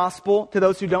bring the gospel to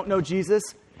those who don't know Jesus,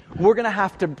 we're going to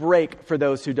have to break for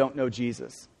those who don't know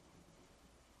Jesus.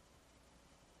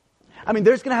 I mean,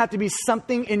 there's going to have to be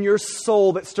something in your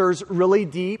soul that stirs really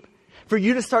deep for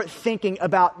you to start thinking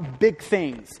about big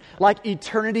things like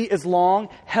eternity is long,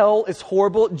 hell is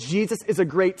horrible, Jesus is a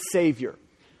great Savior.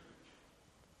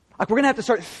 Like we're going to have to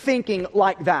start thinking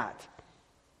like that.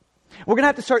 We're going to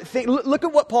have to start thinking. Look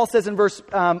at what Paul says in verse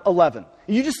 11.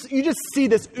 You just see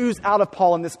this ooze out of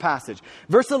Paul in this passage.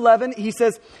 Verse 11, he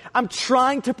says, I'm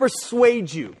trying to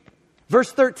persuade you.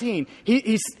 Verse 13,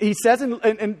 he says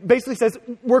and basically says,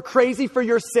 we're crazy for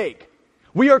your sake.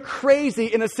 We are crazy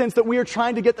in a sense that we are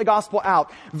trying to get the gospel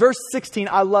out. Verse 16,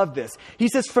 I love this. He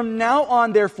says, from now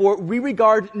on, therefore, we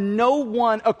regard no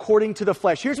one according to the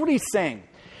flesh. Here's what he's saying.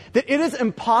 That it is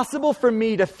impossible for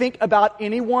me to think about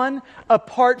anyone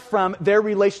apart from their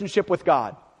relationship with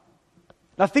God.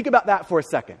 Now think about that for a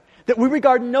second. That we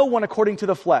regard no one according to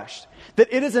the flesh. That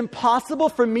it is impossible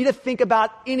for me to think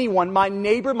about anyone, my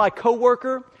neighbor, my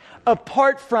coworker,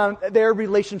 apart from their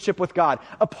relationship with God.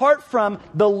 Apart from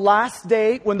the last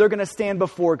day when they're going to stand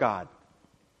before God.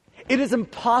 It is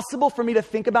impossible for me to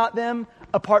think about them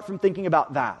apart from thinking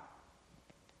about that.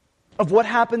 Of what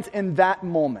happens in that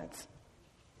moment.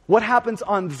 What happens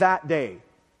on that day?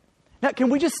 Now, can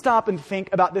we just stop and think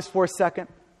about this for a second?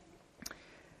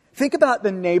 Think about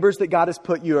the neighbors that God has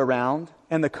put you around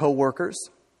and the coworkers.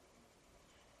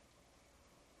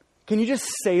 Can you just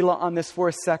Selah on this for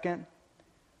a second?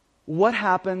 What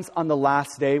happens on the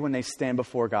last day when they stand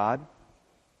before God?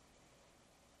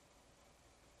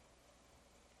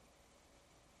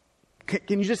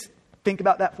 Can you just think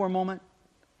about that for a moment?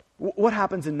 What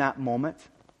happens in that moment?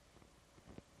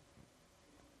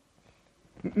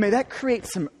 May that create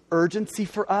some urgency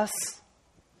for us,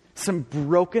 some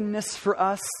brokenness for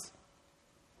us.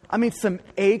 I mean, some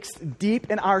aches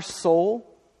deep in our soul.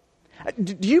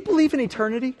 Do you believe in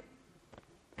eternity?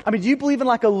 I mean, do you believe in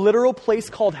like a literal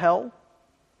place called hell?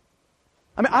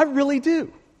 I mean, I really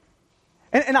do.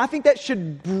 And I think that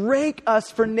should break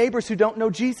us for neighbors who don't know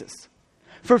Jesus,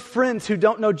 for friends who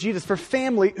don't know Jesus, for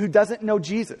family who doesn't know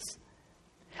Jesus.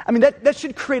 I mean, that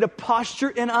should create a posture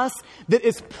in us that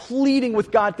is pleading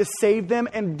with God to save them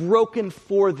and broken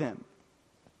for them.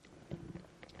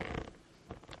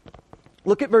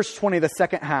 Look at verse 20, the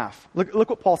second half. Look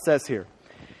what Paul says here.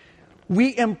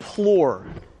 We implore.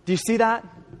 Do you see that?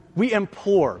 We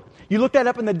implore. You look that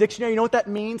up in the dictionary, you know what that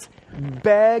means?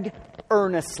 Beg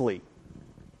earnestly.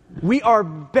 We are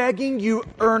begging you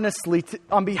earnestly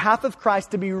on behalf of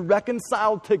Christ to be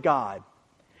reconciled to God.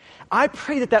 I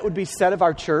pray that that would be said of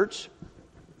our church,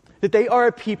 that they are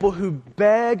a people who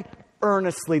beg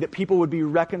earnestly that people would be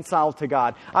reconciled to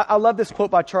God. I love this quote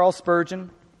by Charles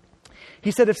Spurgeon.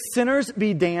 He said, if sinners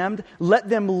be damned, let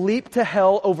them leap to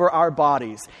hell over our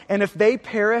bodies. And if they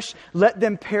perish, let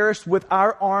them perish with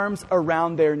our arms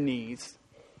around their knees.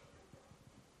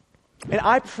 And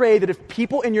I pray that if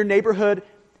people in your neighborhood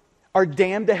are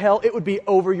damned to hell, it would be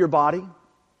over your body.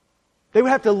 They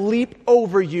would have to leap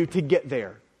over you to get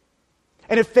there.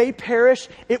 And if they perish,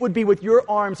 it would be with your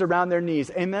arms around their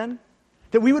knees. Amen?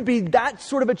 That we would be that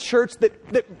sort of a church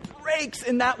that breaks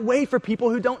in that way for people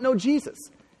who don't know Jesus.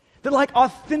 That like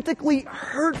authentically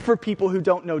hurt for people who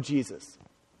don't know Jesus.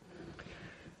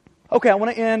 Okay, I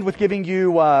want to end with giving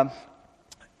you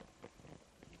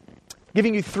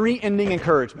 3 ending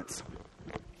encouragements.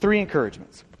 3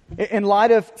 encouragements. In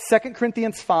light of 2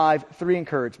 Corinthians 5, 3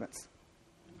 encouragements.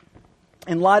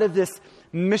 In light of this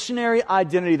missionary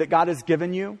identity that God has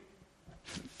given you,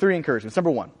 3 encouragements.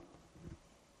 Number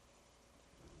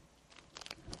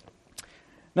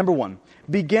one,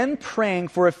 begin praying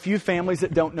for a few families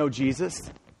that don't know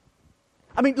Jesus.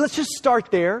 I mean, let's just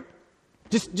start there.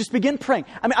 Just begin praying.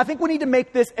 I mean, I think we need to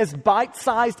make this as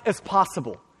bite-sized as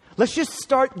possible. Let's just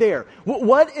start there.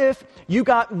 What if you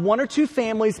got 1 or 2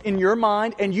 families in your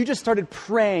mind and you just started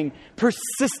praying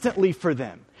persistently for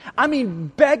them? I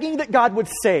mean, begging that God would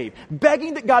save,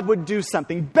 begging that God would do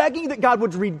something, begging that God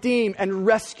would redeem and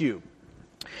rescue.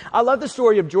 I love the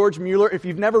story of George Mueller. If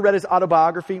you've never read his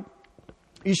autobiography,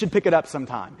 you should pick it up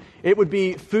sometime. It would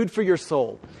be food for your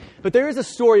soul. But there is a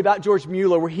story about George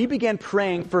Mueller where he began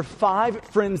praying for 5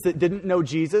 friends that didn't know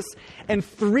Jesus, and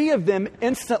 3 of them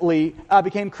instantly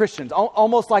became Christians.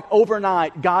 Almost like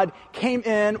overnight, God came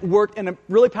in, worked in a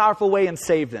really powerful way, and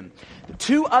saved them.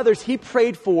 2 others he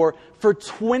prayed for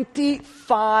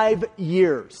 25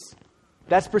 years.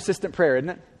 That's persistent prayer, isn't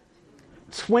it?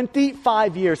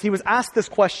 25 years. He was asked this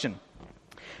question.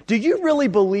 Do you really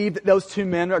believe that those 2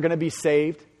 men are going to be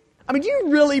saved? I mean, do you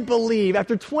really believe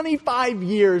after 25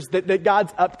 years that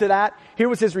God's up to that? Here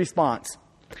was his response.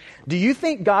 Do you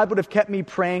think God would have kept me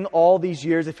praying all these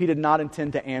years if he did not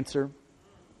intend to answer?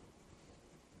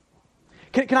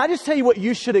 Can I just tell you what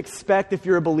you should expect if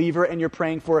you're a believer and you're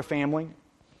praying for a family?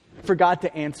 For God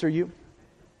to answer you?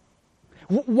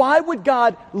 Why would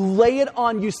God lay it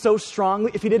on you so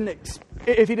strongly if he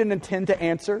didn't intend to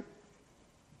answer?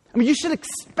 I mean, you should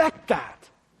expect that.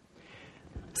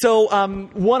 So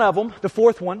one of them, the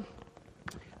 4th one,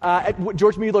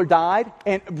 George Mueller died,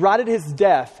 and right at his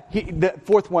death, the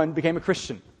 4th one became a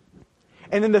Christian.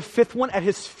 And then the 5th one at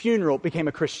his funeral became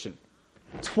a Christian.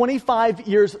 25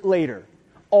 years later,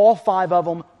 all 5 of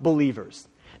them believers.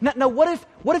 Now what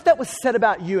if that was said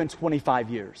about you in 25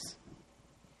 years?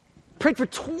 Prayed for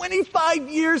 25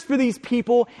 years for these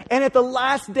people, and at the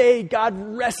last day,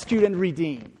 God rescued and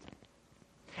redeemed.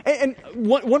 And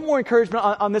one more encouragement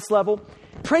on this level.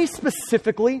 Pray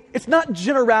specifically. It's not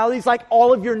generalities like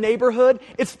all of your neighborhood.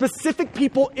 It's specific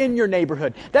people in your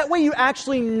neighborhood. That way you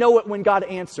actually know it when God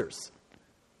answers.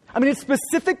 I mean, it's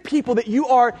specific people that you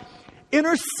are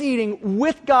interceding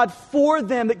with God for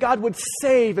them, that God would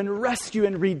save and rescue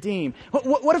and redeem.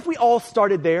 What if we all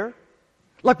started there?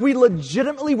 Like we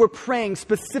legitimately were praying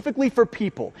specifically for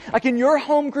people. Like in your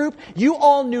home group, you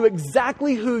all knew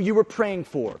exactly who you were praying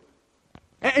for.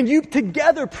 And you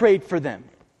together prayed for them.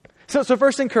 So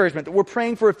first encouragement, that we're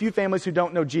praying for a few families who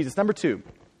don't know Jesus. Number 2,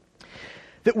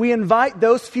 that we invite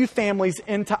those few families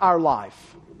into our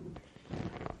life.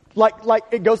 Like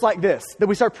it goes like this, that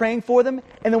we start praying for them,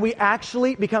 and then we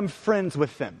actually become friends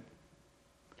with them.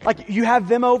 Like you have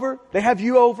them over, they have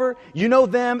you over, you know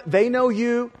them, they know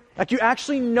you. Like you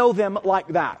actually know them like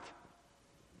that.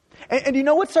 And you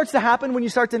know what starts to happen when you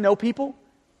start to know people?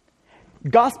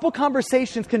 Gospel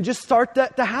conversations can just start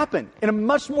to happen in a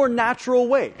much more natural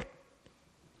way.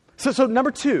 So number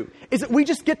 2 is that we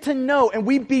just get to know and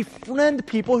we befriend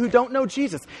people who don't know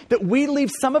Jesus. That we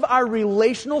leave some of our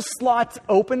relational slots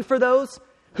open for those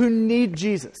who need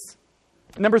Jesus.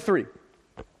 Number 3.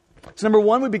 So number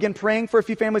 1, we begin praying for a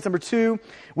few families. Number 2,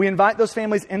 we invite those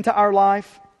families into our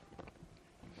life.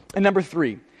 And number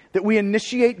 3, that we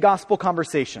initiate gospel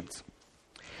conversations.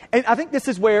 And I think this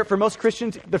is where, for most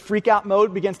Christians, the freak out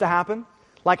mode begins to happen.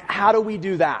 Like, how do we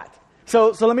do that?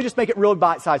 So let me just make it real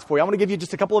bite-sized for you. I want to give you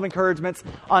just a couple of encouragements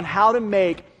on how to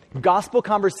make gospel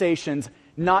conversations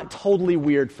not totally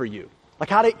weird for you. Like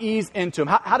how to ease into them.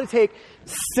 How to take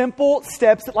simple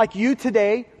steps that like you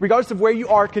today, regardless of where you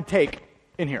are, could take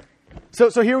in here. So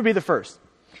here would be the first.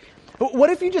 What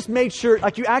if you just made sure,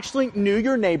 like you actually knew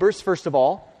your neighbors, first of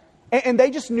all? and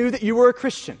they just knew that you were a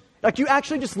Christian. Like you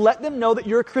actually just let them know that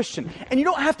you're a Christian. And you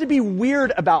don't have to be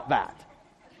weird about that.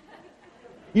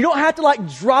 You don't have to like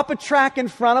drop a track in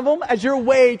front of them as your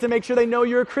way to make sure they know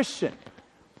you're a Christian.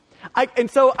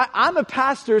 I'm a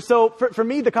pastor, so for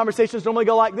me, the conversations normally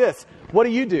go like this. What do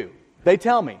you do? They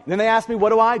tell me. Then they ask me, what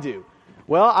do I do?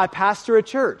 Well, I pastor a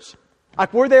church.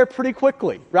 Like, we're there pretty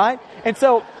quickly, right? And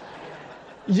so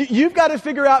you've got to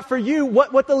figure out for you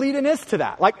what the lead-in is to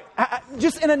that. Like,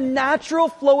 just in a natural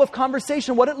flow of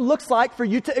conversation, what it looks like for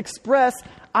you to express,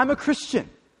 I'm a Christian.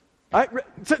 All right?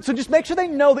 So just make sure they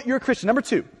know that you're a Christian. Number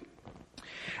 2,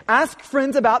 ask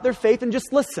friends about their faith and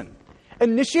just listen.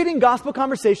 Initiating gospel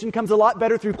conversation comes a lot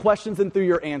better through questions than through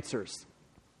your answers.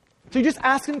 So you just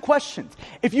ask them questions.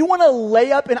 If you want to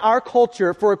lay up in our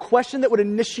culture for a question that would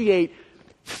initiate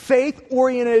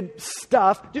faith-oriented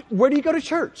stuff, where do you go to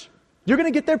church? You're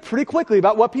going to get there pretty quickly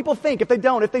about what people think, if they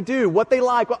don't, if they do, what they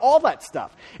like, all that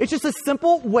stuff. It's just a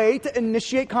simple way to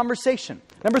initiate conversation.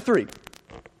 Number 3,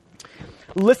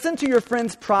 listen to your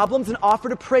friends' problems and offer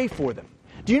to pray for them.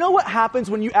 Do you know what happens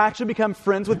when you actually become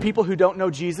friends with people who don't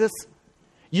know Jesus?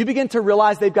 You begin to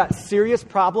realize they've got serious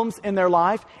problems in their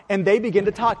life, and they begin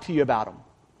to talk to you about them.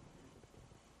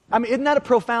 I mean, isn't that a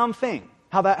profound thing,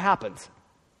 how that happens?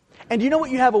 And do you know what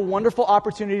you have a wonderful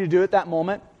opportunity to do at that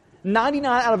moment?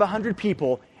 99 out of 100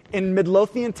 people in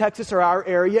Midlothian, Texas, or our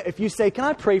area, if you say, can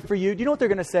I pray for you? Do you know what they're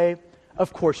going to say?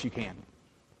 Of course you can.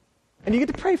 And you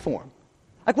get to pray for them.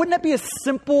 Like, wouldn't that be a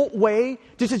simple way,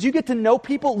 just as you get to know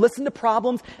people, listen to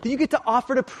problems, then you get to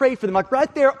offer to pray for them. Like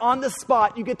right there on the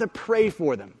spot, you get to pray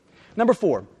for them. Number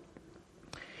 4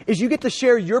 is you get to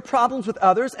share your problems with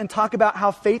others and talk about how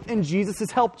faith in Jesus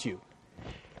has helped you.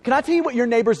 Can I tell you what your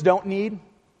neighbors don't need?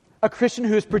 A Christian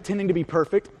who is pretending to be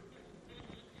perfect.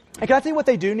 And can I tell you what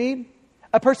they do need?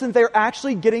 A person they're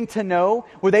actually getting to know,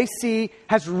 where they see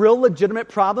has real legitimate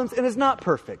problems and is not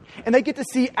perfect. And they get to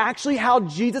see actually how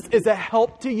Jesus is a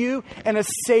help to you and a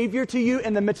savior to you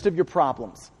in the midst of your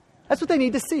problems. That's what they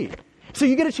need to see. So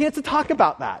you get a chance to talk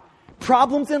about that.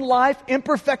 Problems in life,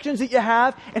 imperfections that you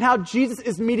have, and how Jesus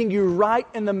is meeting you right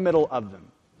in the middle of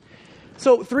them.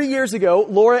 So 3 years ago,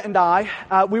 Laura and I,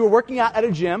 we were working out at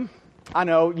a gym. I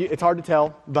know, it's hard to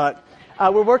tell, but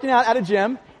we're working out at a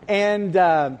gym,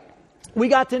 and we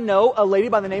got to know a lady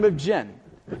by the name of Jen.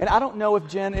 And I don't know if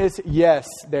Jen is, yes,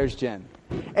 there's Jen.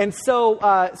 And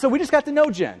so we just got to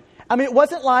know Jen. I mean, it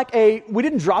wasn't like we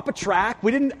didn't drop a track.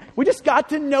 We just got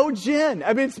to know Jen.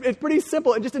 I mean, it's pretty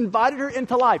simple. It just invited her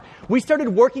into life. We started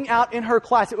working out in her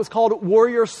class. It was called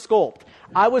Warrior Sculpt.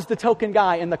 I was the token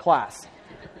guy in the class.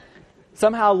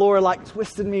 Somehow Laura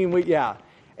twisted me and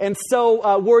And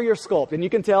so Warrior Sculpt. And you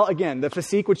can tell, again, the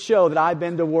physique would show that I've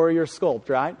been to Warrior Sculpt,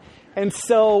 right? And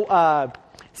so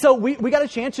we got a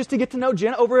chance just to get to know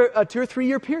Jen over a 2 or 3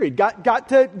 year period. Got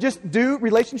to just do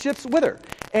relationships with her.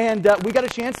 And we got a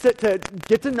chance to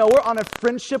get to know her on a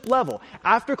friendship level.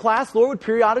 After class, Laura would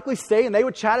periodically stay and they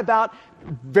would chat about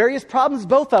various problems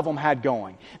both of them had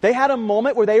going. They had a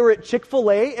moment where they were at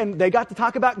Chick-fil-A and they got to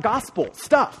talk about gospel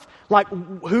stuff. Like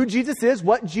who Jesus is,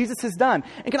 what Jesus has done.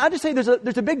 And can I just say there's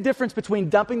a big difference between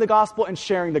dumping the gospel and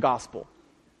sharing the gospel.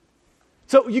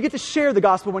 So you get to share the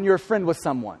gospel when you're a friend with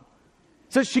someone.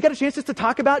 So she got a chance just to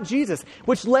talk about Jesus,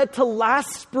 which led to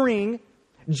last spring,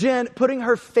 Jen putting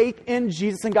her faith in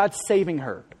Jesus and God saving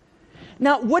her.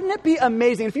 Now, wouldn't it be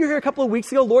amazing, if you were here a couple of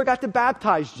weeks ago, Lord got to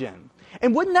baptize Jen.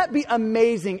 And wouldn't that be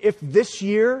amazing if this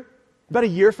year, about a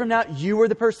year from now, you were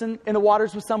the person in the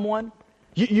waters with someone?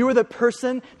 You were the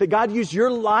person that God used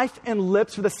your life and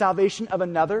lips for the salvation of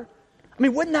another? I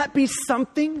mean, wouldn't that be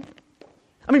something?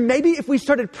 I mean, maybe if we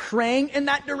started praying in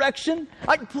that direction,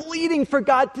 like pleading for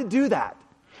God to do that,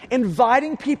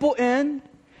 inviting people in,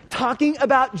 talking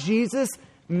about Jesus,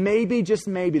 maybe, just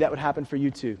maybe, that would happen for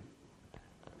you too.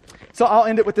 So I'll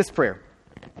end it with this prayer.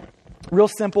 Real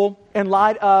simple. In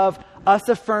light of us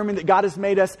affirming that God has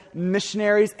made us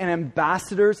missionaries and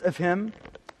ambassadors of Him,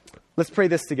 let's pray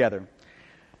this together.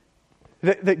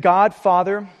 That God,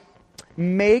 Father,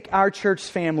 make our church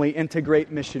family into great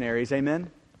missionaries.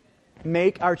 Amen?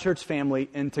 Make our church family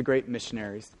into great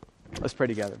missionaries. Let's pray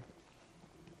together.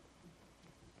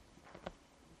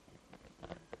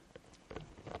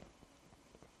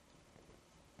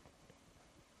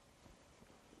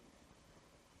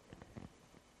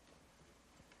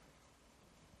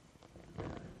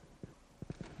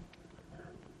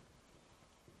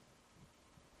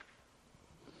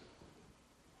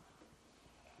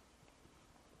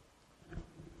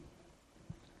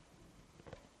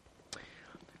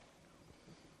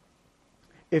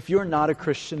 If you're not a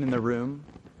Christian in the room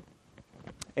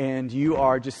and you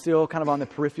are just still kind of on the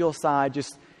peripheral side,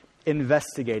 just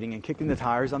investigating and kicking the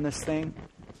tires on this thing,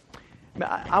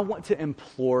 I want to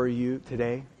implore you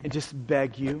today and just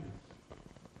beg you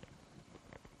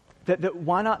that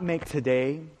why not make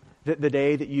today the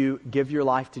day that you give your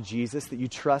life to Jesus, that you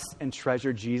trust and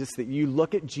treasure Jesus, that you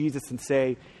look at Jesus and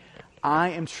say, I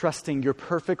am trusting your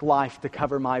perfect life to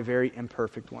cover my very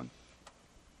imperfect one.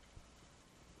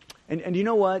 And you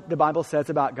know what the Bible says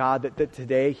about God? That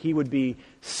today He would be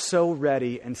so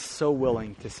ready and so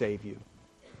willing to save you.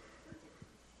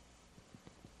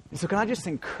 And so can I just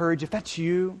encourage, if that's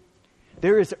you,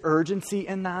 there is urgency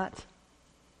in that.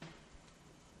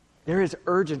 There is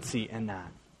urgency in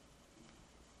that.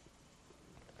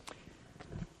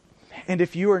 And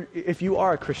if you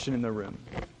are a Christian in the room,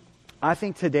 I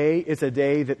think today is a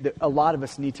day that a lot of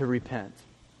us need to repent.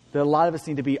 That a lot of us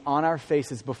need to be on our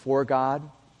faces before God,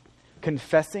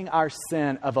 confessing our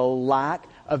sin of a lack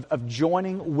of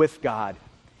joining with God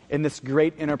in this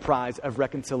great enterprise of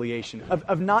reconciliation,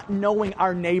 of not knowing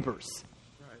our neighbors,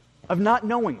 of not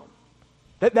knowing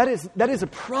them. That is a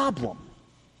problem.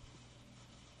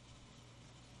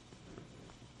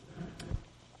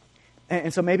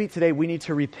 And so maybe today we need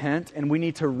to repent and we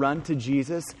need to run to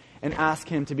Jesus and ask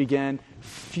Him to begin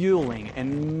fueling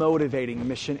and motivating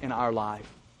mission in our life.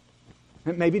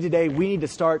 Maybe today we need to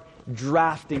start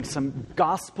drafting some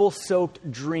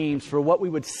gospel-soaked dreams for what we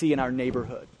would see in our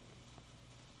neighborhood.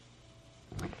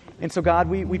 And so God,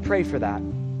 we pray for that.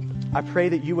 I pray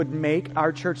that you would make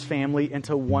our church family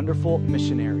into wonderful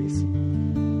missionaries,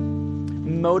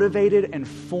 motivated and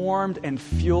formed and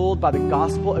fueled by the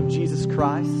gospel of Jesus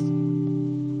Christ,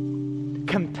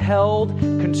 compelled,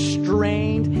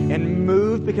 constrained, and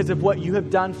moved because of what you have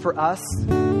done for us.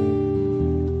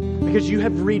 Because you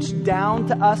have reached down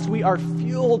to us, we are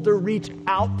fueled to reach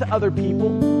out to other people.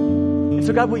 And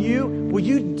so God, will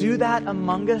you do that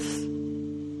among us?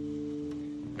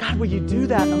 God, will you do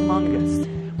that among us?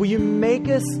 Will you make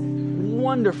us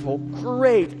wonderful,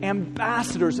 great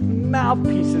ambassadors,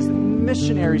 mouthpieces,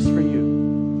 missionaries for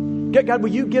you? God,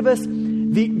 will you give us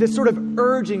the sort of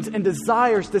urgings and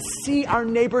desires to see our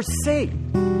neighbors saved?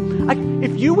 Like,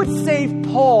 if you would save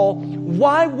Paul,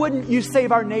 why wouldn't you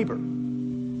save our neighbor?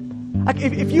 Like,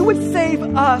 if you would save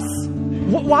us,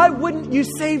 why wouldn't you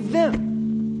save them?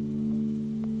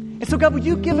 And so God, will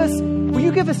you give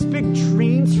us big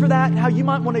dreams for that? How you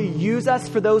might want to use us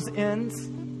for those ends?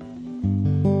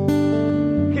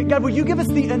 God, will you give us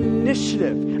the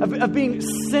initiative of being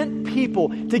sent people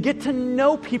to get to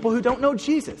know people who don't know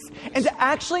Jesus and to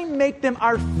actually make them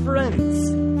our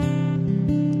friends,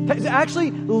 to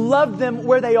actually love them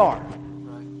where they are,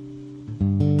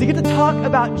 to get to talk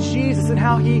about Jesus and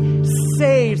how He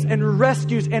saves and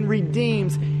rescues and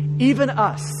redeems even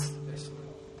us.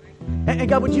 And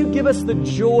God, would you give us the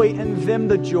joy and them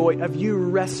the joy of you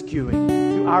rescuing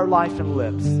through our life and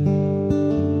lives?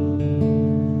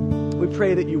 We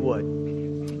pray that you would.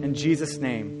 In Jesus'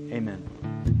 name, amen.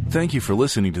 Thank you for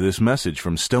listening to this message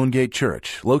from Stonegate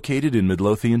Church, located in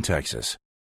Midlothian, Texas.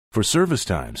 For service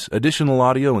times, additional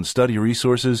audio and study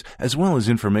resources, as well as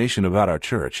information about our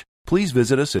church, please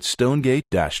visit us at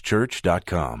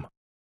stonegate-church.com.